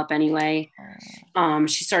it all up anyway. Oh,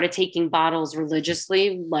 She started taking bottles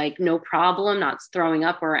religiously, like no problem, not throwing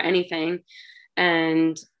up or anything.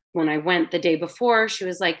 And when I went the day before, she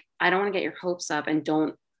was like, I don't want to get your hopes up and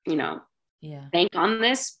don't, you know, yeah. bank on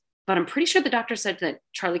this. But I'm pretty sure the doctor said that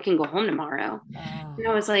Charlie can go home tomorrow. Oh, And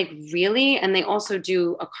I was like, really? And they also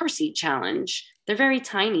do a car seat challenge. They're very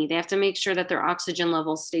tiny. They have to make sure that their oxygen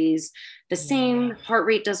level stays the yeah. same. Heart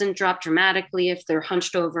rate doesn't drop dramatically if they're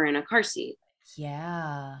hunched over in a car seat.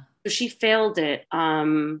 Yeah. So she failed it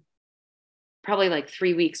probably like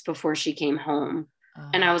 3 weeks before she came home.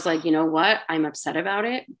 And I Oh, was like, you know what? I'm upset about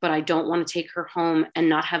it, but I don't want to take her home and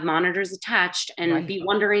not have monitors attached and right. be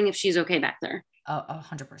wondering if she's okay back there.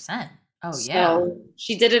 100%. Oh, yeah. So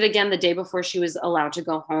she did it again the day before she was allowed to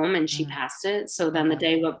go home and she Mm, passed it. So then the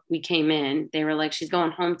okay. day we came in, they were like, she's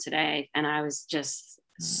going home today. And I was just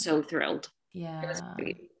Mm, so thrilled. It was yeah.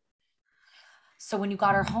 great. So when you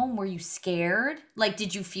got her home, were you scared? Like,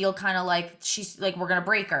 did you feel kind of like she's like, we're gonna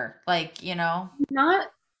break her? Like, Not,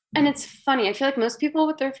 and it's funny. I feel like most people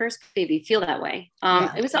with their first baby feel that way.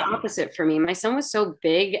 Yeah. It was the opposite for me. My son was so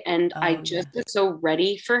big and I Oh, yeah. just was so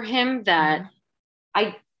ready for him that Hmm.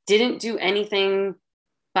 I didn't do anything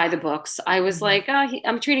by the books. I was Hmm. like,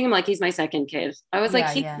 I'm treating him like he's my second kid. I was like,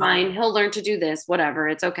 Yeah, he's yeah. fine. He'll learn to do this, whatever.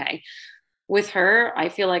 It's okay. With her, I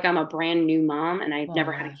feel like I'm a brand new mom and I've Oh,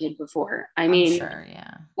 never had a yeah. kid before. I I'm mean, sure.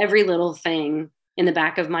 Yeah. every little thing in the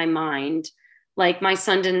back of my mind, like my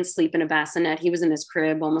son didn't sleep in a bassinet. He was in his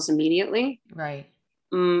crib almost immediately. Right.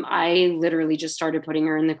 I literally just started putting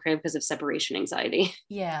her in the crib because of separation anxiety.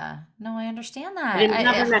 Yeah. No, I understand I that. didn't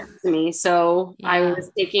have her next to me. So I Yeah.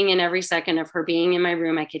 was taking in every second of her being in my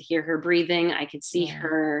room. I could hear her breathing, I could see Yeah.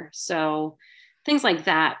 her. So things like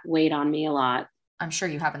that weighed on me a lot. I'm sure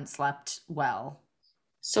you haven't slept well.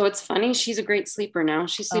 So it's funny. She's a great sleeper now.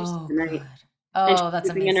 She sleeps Oh, through the night. good. And she's Oh, that's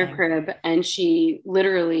sleeping in her amazing. crib. And she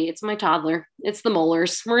literally, it's my toddler. It's the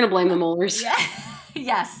molars. We're going to blame the molars. Yeah.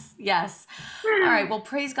 Yes. Yes. All right. Well,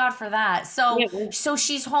 praise God for that. So, Yeah. so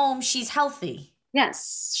she's home. She's healthy.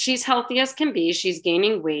 Yes, she's healthy as can be. She's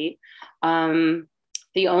gaining weight. Um,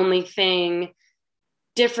 the only thing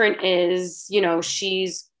different is,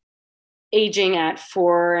 she's aging at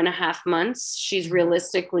 4.5 months. She's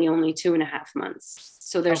realistically only 2.5 months.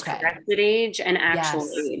 So there's Okay. corrected age and actual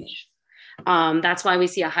Yes. age. That's why we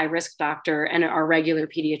see a high risk doctor and our regular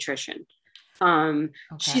pediatrician.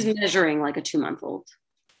 She's Okay. measuring like a 2-month-old.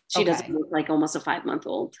 She doesn't Okay. look like almost a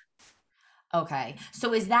 5-month-old. Okay.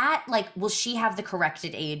 So is that like, will she have the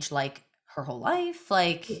corrected age like her whole life?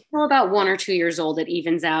 Like, Well, about 1 or 2 years old, it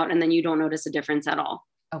evens out, and then you don't notice a difference at all.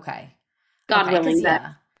 okay. God Okay. Cause willing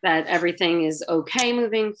that yeah. everything is okay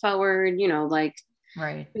moving forward. Like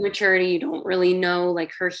Right. maturity, you don't really know,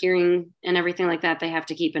 like her hearing and everything like that. They have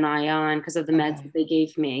to keep an eye on because of the meds Okay. that they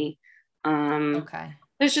gave me. Okay.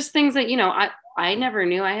 There's just things that I never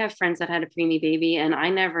knew. I have friends that had a preemie baby, and I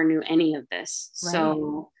never knew any of this. Right.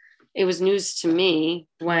 So it was news to me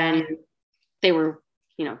when Yeah. they were,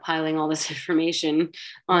 piling all this information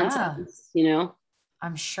onto Yeah. us.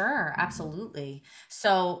 I'm sure. Absolutely.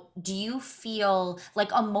 So do you feel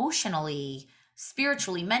like emotionally,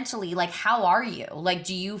 spiritually, mentally, like how are you? Like,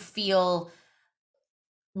 do you feel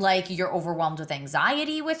like you're overwhelmed with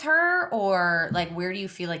anxiety with her, or like where do you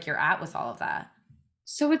feel like you're at with all of that?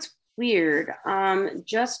 So it's weird.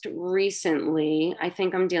 Just recently, I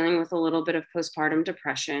think I'm dealing with a little bit of postpartum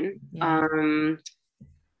depression. Yeah.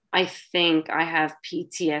 I think I have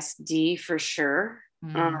PTSD for sure.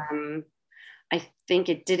 Mm, Um, I think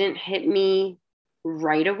it didn't hit me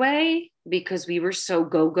right away because we were so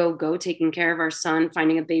go, go, go, taking care of our son,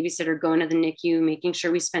 finding a babysitter, going to the NICU, making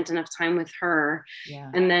sure we spent enough time with her,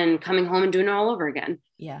 yeah. and then coming home and doing it all over again.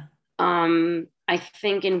 Yeah. I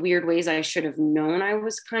think in weird ways I should have known I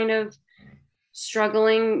was kind of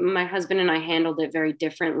struggling. My husband and I handled it very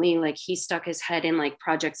differently. Like he stuck his head in like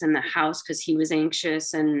projects in the house because he was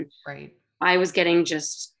anxious, and Right. I was getting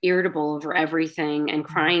just irritable over everything and Mm.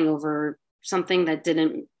 crying over something that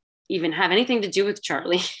didn't even have anything to do with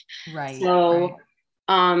Charlie. Right. So Right.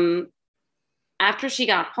 um after she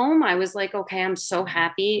got home, I was like, okay, I'm so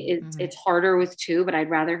happy. Hmm. It's harder with two, but I'd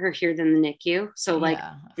rather her here than the NICU. So like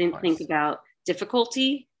Yeah, I of didn't think course. about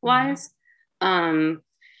difficulty Hmm. wise. Um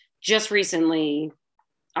just recently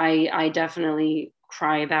I definitely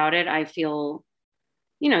cry about it. I feel,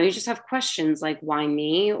 you just have questions like why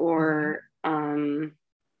me, Hmm. or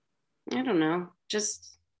I don't know,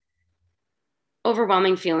 just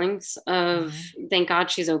overwhelming feelings of Hmm. thank God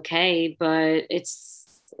she's okay, but it's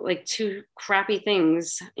like two crappy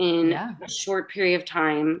things in Yeah. a short period of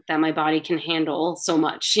time that my body can handle so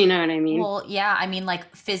much. You know what I mean? Well, yeah, I mean,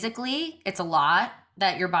 like physically, it's a lot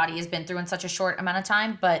that your body has been through in such a short amount of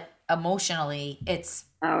time, but emotionally, it's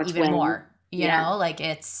Oh, it's even when, more, yeah. like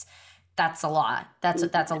that's a lot. That's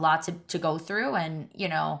a lot to go through. And,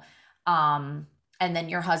 um, and then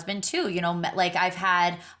your husband too, like I've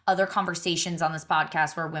had other conversations on this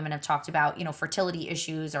podcast where women have talked about, fertility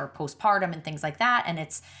issues or postpartum and things like that. And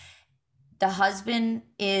it's, the husband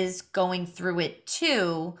is going through it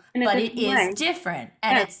too, In a but it different is way. different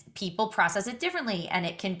and Yeah. it's people process it differently and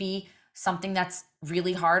it can be something that's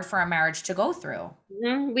really hard for a marriage to go through.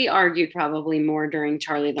 We argued probably more during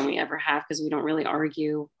Charlie than we ever have because we don't really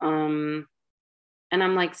argue. And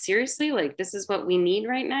I'm like, seriously, like this is what we need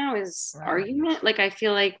right now is Right. argument. Like I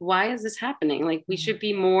feel like why is this happening? Like we Mhm. should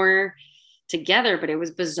be more together, but it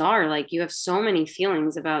was bizarre. Like you have so many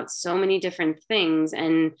feelings about so many different things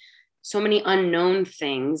and so many unknown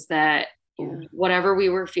things that Yeah, whatever we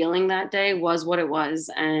were feeling that day was what it was.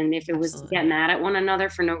 And if it was to get absolutely. mad at one another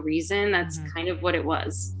for no reason, that's Hmm. kind of what it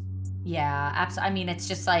was. Yeah, absolutely. I mean, it's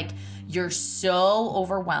just like you're so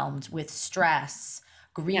overwhelmed with stress,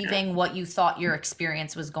 Yeah. grieving what you thought your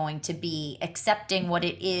experience was going to be, accepting what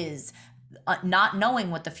it is, not knowing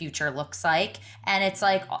what the future looks like. And it's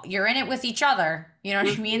like you're in it with each other. You know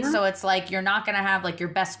what I mean? Mhm. So it's like you're not going to have like your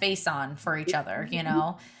best face on for each other.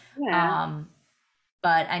 Yeah. Um,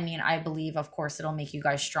 but I mean, I believe, of course, it'll make you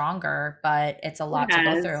guys stronger, but it's a It lot to go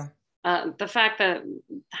has. through. The fact that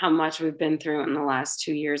how much we've been through in the last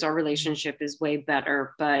 2 years, our Mhm. relationship is way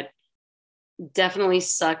better, but definitely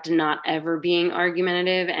sucked not ever being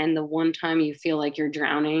argumentative. And the one time you feel like you're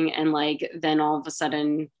drowning, and like then all of a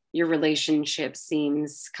sudden your relationship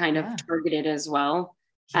seems kind of Yeah. targeted as well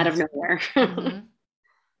out of Yes. nowhere. Hmm.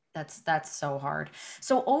 That's so hard.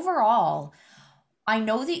 So overall, I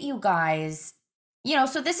know that you guys,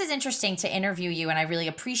 so this is interesting to interview you, and I really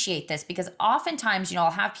appreciate this because oftentimes,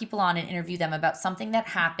 I'll have people on and interview them about something that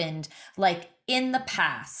happened like in the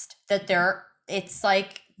past that it's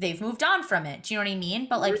like they've moved on from it. Do you know what I mean?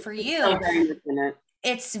 But like for It's so you, very much in it.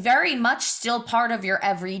 it's very much still part of your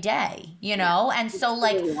everyday, Yeah. And It's so so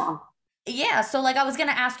like, raw. yeah, so like I was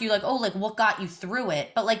gonna ask you like, oh, like what got you through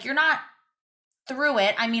it? But like you're not. through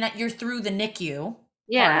it. I mean, you're through the NICU part of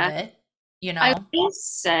Yeah. it, you I know? will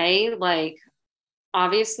say, like,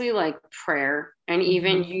 obviously, like prayer and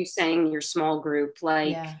even Hmm. you saying your small group,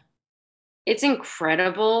 like, Yeah. it's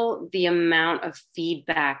incredible the amount of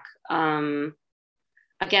feedback.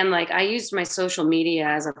 Again, like I used my social media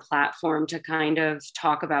as a platform to kind of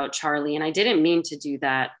talk about Charlie, and I didn't mean to do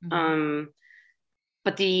that. Hmm.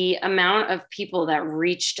 But the amount of people that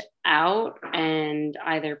reached out and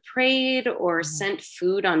either prayed or Hmm. sent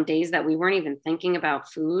food on days that we weren't even thinking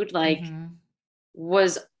about food, like, Hmm.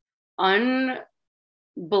 was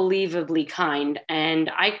unbelievably kind.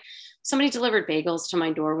 And somebody delivered bagels to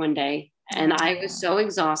my door one day, and I was Oh, so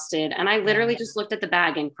exhausted, and I yeah. literally just looked at the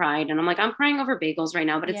bag and cried, and I'm like, I'm crying over bagels right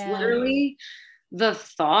now, but it's Yeah. literally the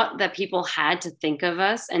thought that people had to think of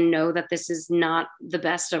us and know that this is not the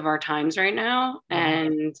best of our times right now. Yeah.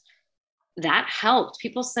 And that helped.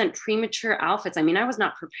 People sent premature outfits. I mean, I was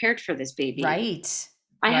not prepared for this baby. Right.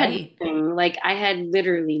 I had Right. nothing, like, I had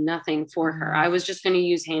literally nothing for her. Mm, I was just going to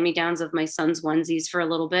use hand me downs of my son's onesies for a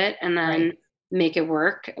little bit and then right. make it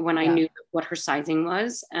work when I Yeah. knew what her sizing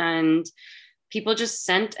was. And people just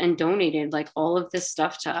sent and donated like all of this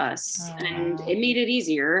stuff to us. Oh, And wow. it made it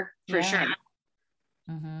easier for sure. Yeah.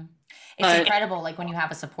 Hmm. It's But incredible, like when you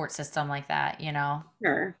have a support system like that, you know?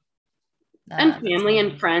 sure. And That's family and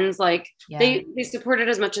amazing. friends, like Yeah. they supported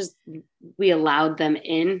as much as we allowed them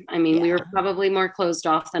in. I mean, we were Yeah. probably more closed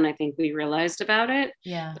off than I think we realized about it,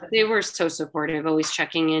 Yeah. but they were so supportive, always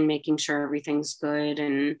checking in, making sure everything's good,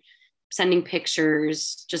 and sending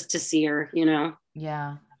pictures just to see her, you know.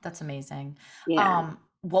 Yeah. That's amazing. Yeah.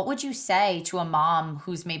 What would you say to a mom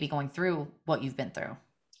who's maybe going through what you've been through?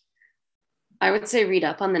 I would say read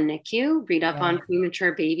up on the NICU, read up Yeah. on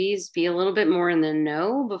premature babies, be a little bit more in the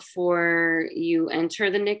know before you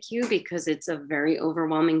enter the NICU because it's a very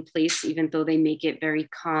overwhelming place, even though they make it very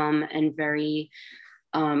calm and very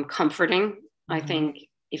comforting. I Hmm. think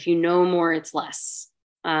if you know more, it's less.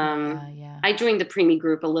 Yeah. Yeah. I joined the preemie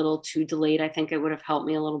group a little too delayed. I think it would have helped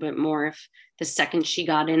me a little bit more if the second she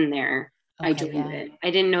got in there, I Okay. joined Yeah. it.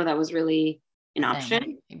 I didn't know that was really A an thing.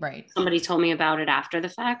 option. Right. Somebody told me about it after the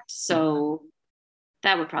fact. Hmm. So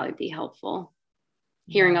that would probably be helpful.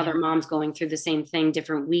 Hearing Yeah. other moms going through the same thing,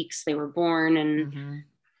 different weeks they were born, and Hmm.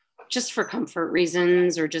 just for comfort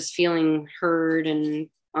reasons or just feeling heard and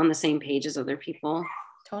on the same page as other people.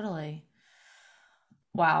 Totally.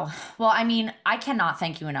 Wow. Well, I mean, I cannot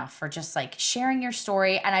thank you enough for just like sharing your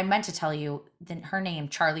story. And I meant to tell you her name,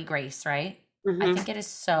 Charlie Grace, right? I Mm-hmm. think it is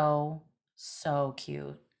so, so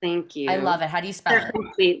cute. Thank I you. love it. How do you spell They're it?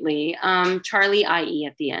 completely. Charlie IE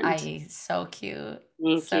at the end. So cute.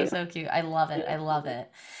 Thank So, you. so cute. I love it. I love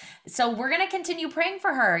it. So we're going to continue praying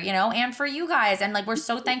for her, you know, and for you guys. And like, we're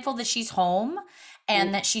so thankful that she's home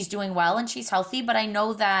and that she's doing well and she's healthy. But I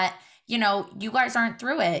know that, you know, you guys aren't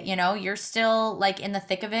through it. You know, you're still like in the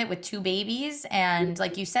thick of it with two babies. And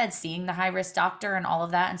like you said, seeing the high risk doctor and all of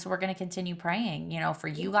that. And so we're going to continue praying, you know, for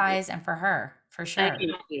you guys and for her for I sure.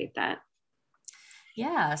 appreciate that.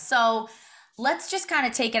 Yeah. So let's just kind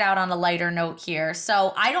of take it out on a lighter note here.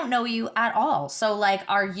 So I don't know you at all. So, like,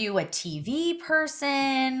 are you a TV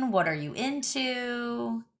person? What are you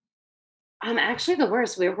into? I'm actually the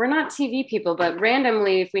worst. We're not TV people, but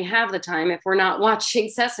randomly, if we have the time, if we're not watching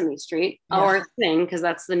Sesame Street Yeah. or Thing, because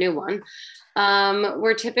that's the new one,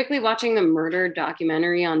 we're typically watching the murder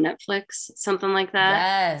documentary on Netflix, something like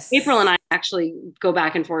that. April and Yes. I actually go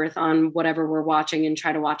back and forth on whatever we're watching and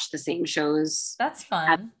try to watch the same shows, That's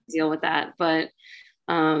have to fun. deal with that. But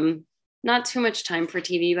um, not too much time for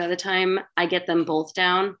TV by the time I get them both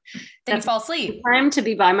down. Then you That's fall asleep. time to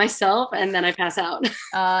be by myself and then I pass out.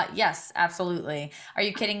 Yes, absolutely. Are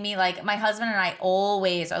you kidding me? Like my husband and I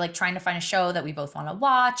always are like trying to find a show that we both want to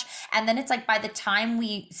watch. And then it's like by the time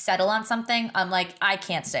we settle on something, I'm like, I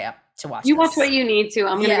can't stay up to watch You watch this. what you need to.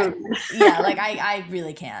 I'm gonna Yeah. go to Yeah, bed. like I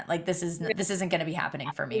really can't. Like this isn't going to be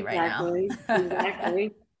happening for me right now. Exactly.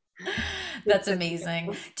 Exactly. That's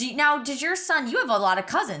amazing. Now, did your son, you have a lot of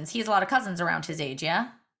cousins. He has a lot of cousins around his age, yeah?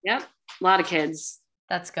 Yep. A lot of kids.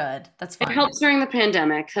 That's good. That's It fun. helps during the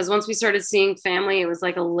pandemic because once we started seeing family, it was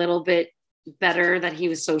like a little bit better that he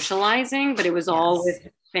was socializing, but it was all with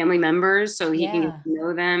Yes. family members so he can get Yeah, to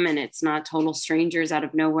know them and it's not total strangers out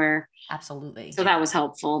of nowhere. absolutely. So that was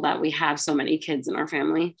helpful that we have so many kids in our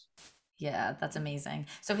family. Yeah, that's amazing.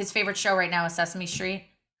 So his favorite show right now is Sesame Street.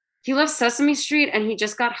 He loves Sesame Street and he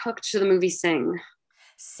just got hooked to the movie Sing.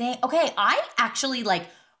 Say, okay, I actually like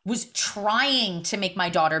was trying to make my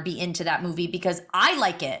daughter be into that movie because I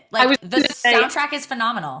like it. I was Like the going to say, soundtrack is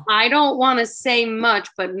phenomenal. I don't want to say much,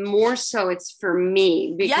 but more so it's for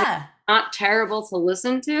me because it's Yeah, not terrible to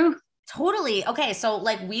listen to. Totally. Okay, so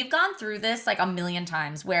like we've gone through this like a million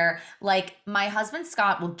times where like my husband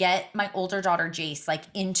Scott will get my older daughter Jace like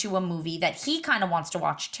into a movie that he kind of wants to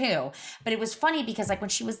watch too. But it was funny because like when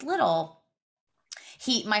she was little,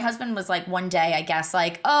 my husband was like one day, I guess,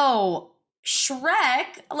 like, oh, Shrek,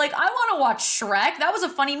 like I want to watch Shrek. That was a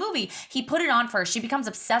funny movie. He put it on for her. She becomes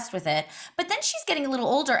obsessed with it. But then she's getting a little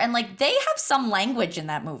older and like they have some language in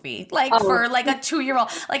that movie. Like Oh, for like a 2-year-old.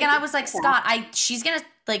 Like and I was like, yeah. Scott, she's going to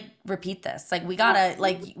like repeat this. Like we got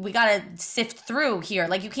to sift through here.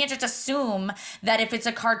 Like you can't just assume that if it's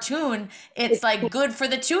a cartoon, it's like good for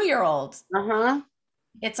the 2-year-old. Uh-huh.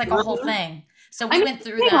 It's like a whole thing. So I we mean, went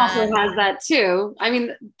through Spain also that. has that too. I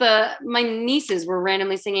mean, my nieces were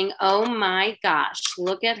randomly singing, "Oh my gosh,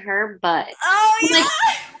 look at her butt." Oh I'm like,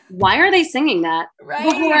 yeah. why are they singing that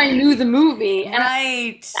before I Right. knew the movie? And it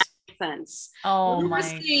Right. makes sense. Oh my.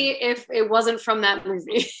 Honestly, if it wasn't from that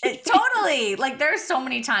movie. Totally. Like there's so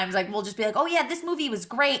many times like we'll just be like, "Oh yeah, this movie was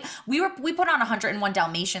great." We put on 101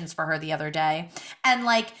 Dalmatians for her the other day. And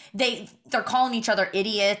like they're calling each other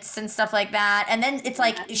idiots and stuff like that. And then it's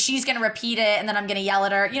like she's going to repeat it and then I'm going to yell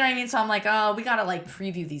at her. You know what I mean? So I'm like, "Oh, we got to like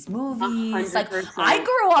preview these movies." Like 100%. I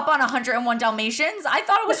grew up on 101 Dalmatians. I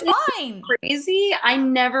thought it was fine. Crazy. I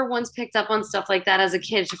never once picked up on stuff like that as a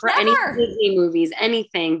kid for any Never. Disney movies,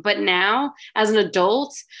 anything. But now, as an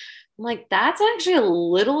adult, I'm like, that's actually a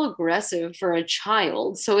little aggressive for a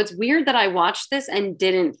child. So it's weird that I watched this and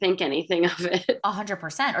didn't think anything of it.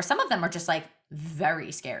 100%. Or some of them are just like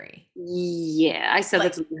very scary. Yeah, I said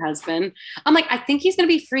Like, that to my husband. I'm like, I think he's going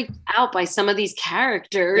to be freaked out by some of these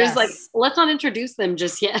characters. yes. Like, let's not introduce them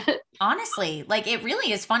just yet. Honestly, like it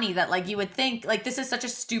really is funny that like you would think like this is such a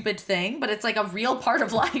stupid thing, but it's like a real part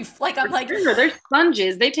of life. Like I'm like, Sure, they're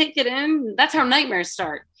sponges. They take it in. That's how nightmares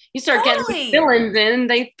start. You start Totally. getting villains in,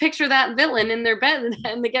 they picture that villain in their bed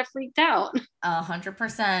and they get freaked out.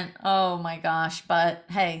 100%. Oh my gosh. But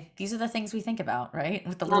hey, these are the things we think about, right?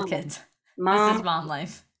 With the little kids. This is mom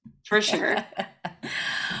life. For sure.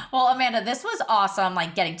 Well, Amanda, this was awesome.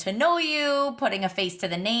 Like getting to know you, putting a face to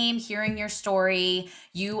the name, hearing your story.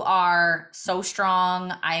 You are so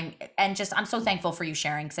strong. I'm so thankful for you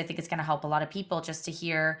sharing because I think it's going to help a lot of people just to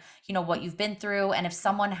hear, what you've been through. And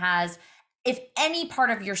if any part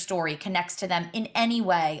of your story connects to them in any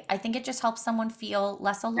way, I think it just helps someone feel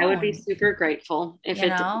less alone. I would be super grateful if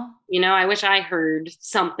I wish I heard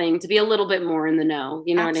something to be a little bit more in the know.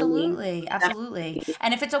 You know Absolutely, what I mean? absolutely.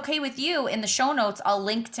 And if it's okay with you, in the show notes, I'll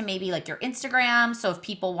link to maybe like your Instagram. So if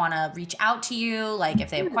people want to reach out to you, like if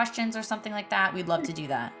they have questions or something like that, we'd love to do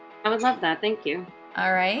that. I would love that. Thank you.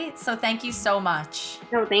 All right. So thank you so much.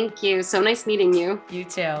 No, thank you. So nice meeting you. You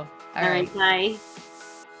too. All right. Bye.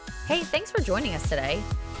 Hey, thanks for joining us today.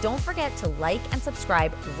 Don't forget to like and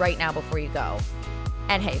subscribe right now before you go.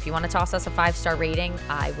 And hey, if you want to toss us a 5-star rating,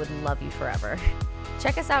 I would love you forever.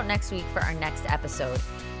 Check us out next week for our next episode.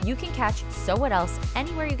 You can catch So What Else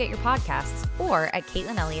anywhere you get your podcasts or at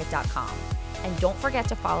CaitlinElliott.com. And don't forget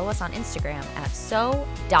to follow us on Instagram at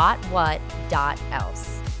so.what.else.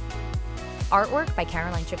 Artwork by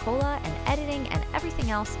Caroline Chicola and editing and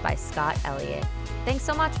everything else by Scott Elliott. Thanks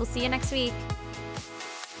so much. We'll see you next week.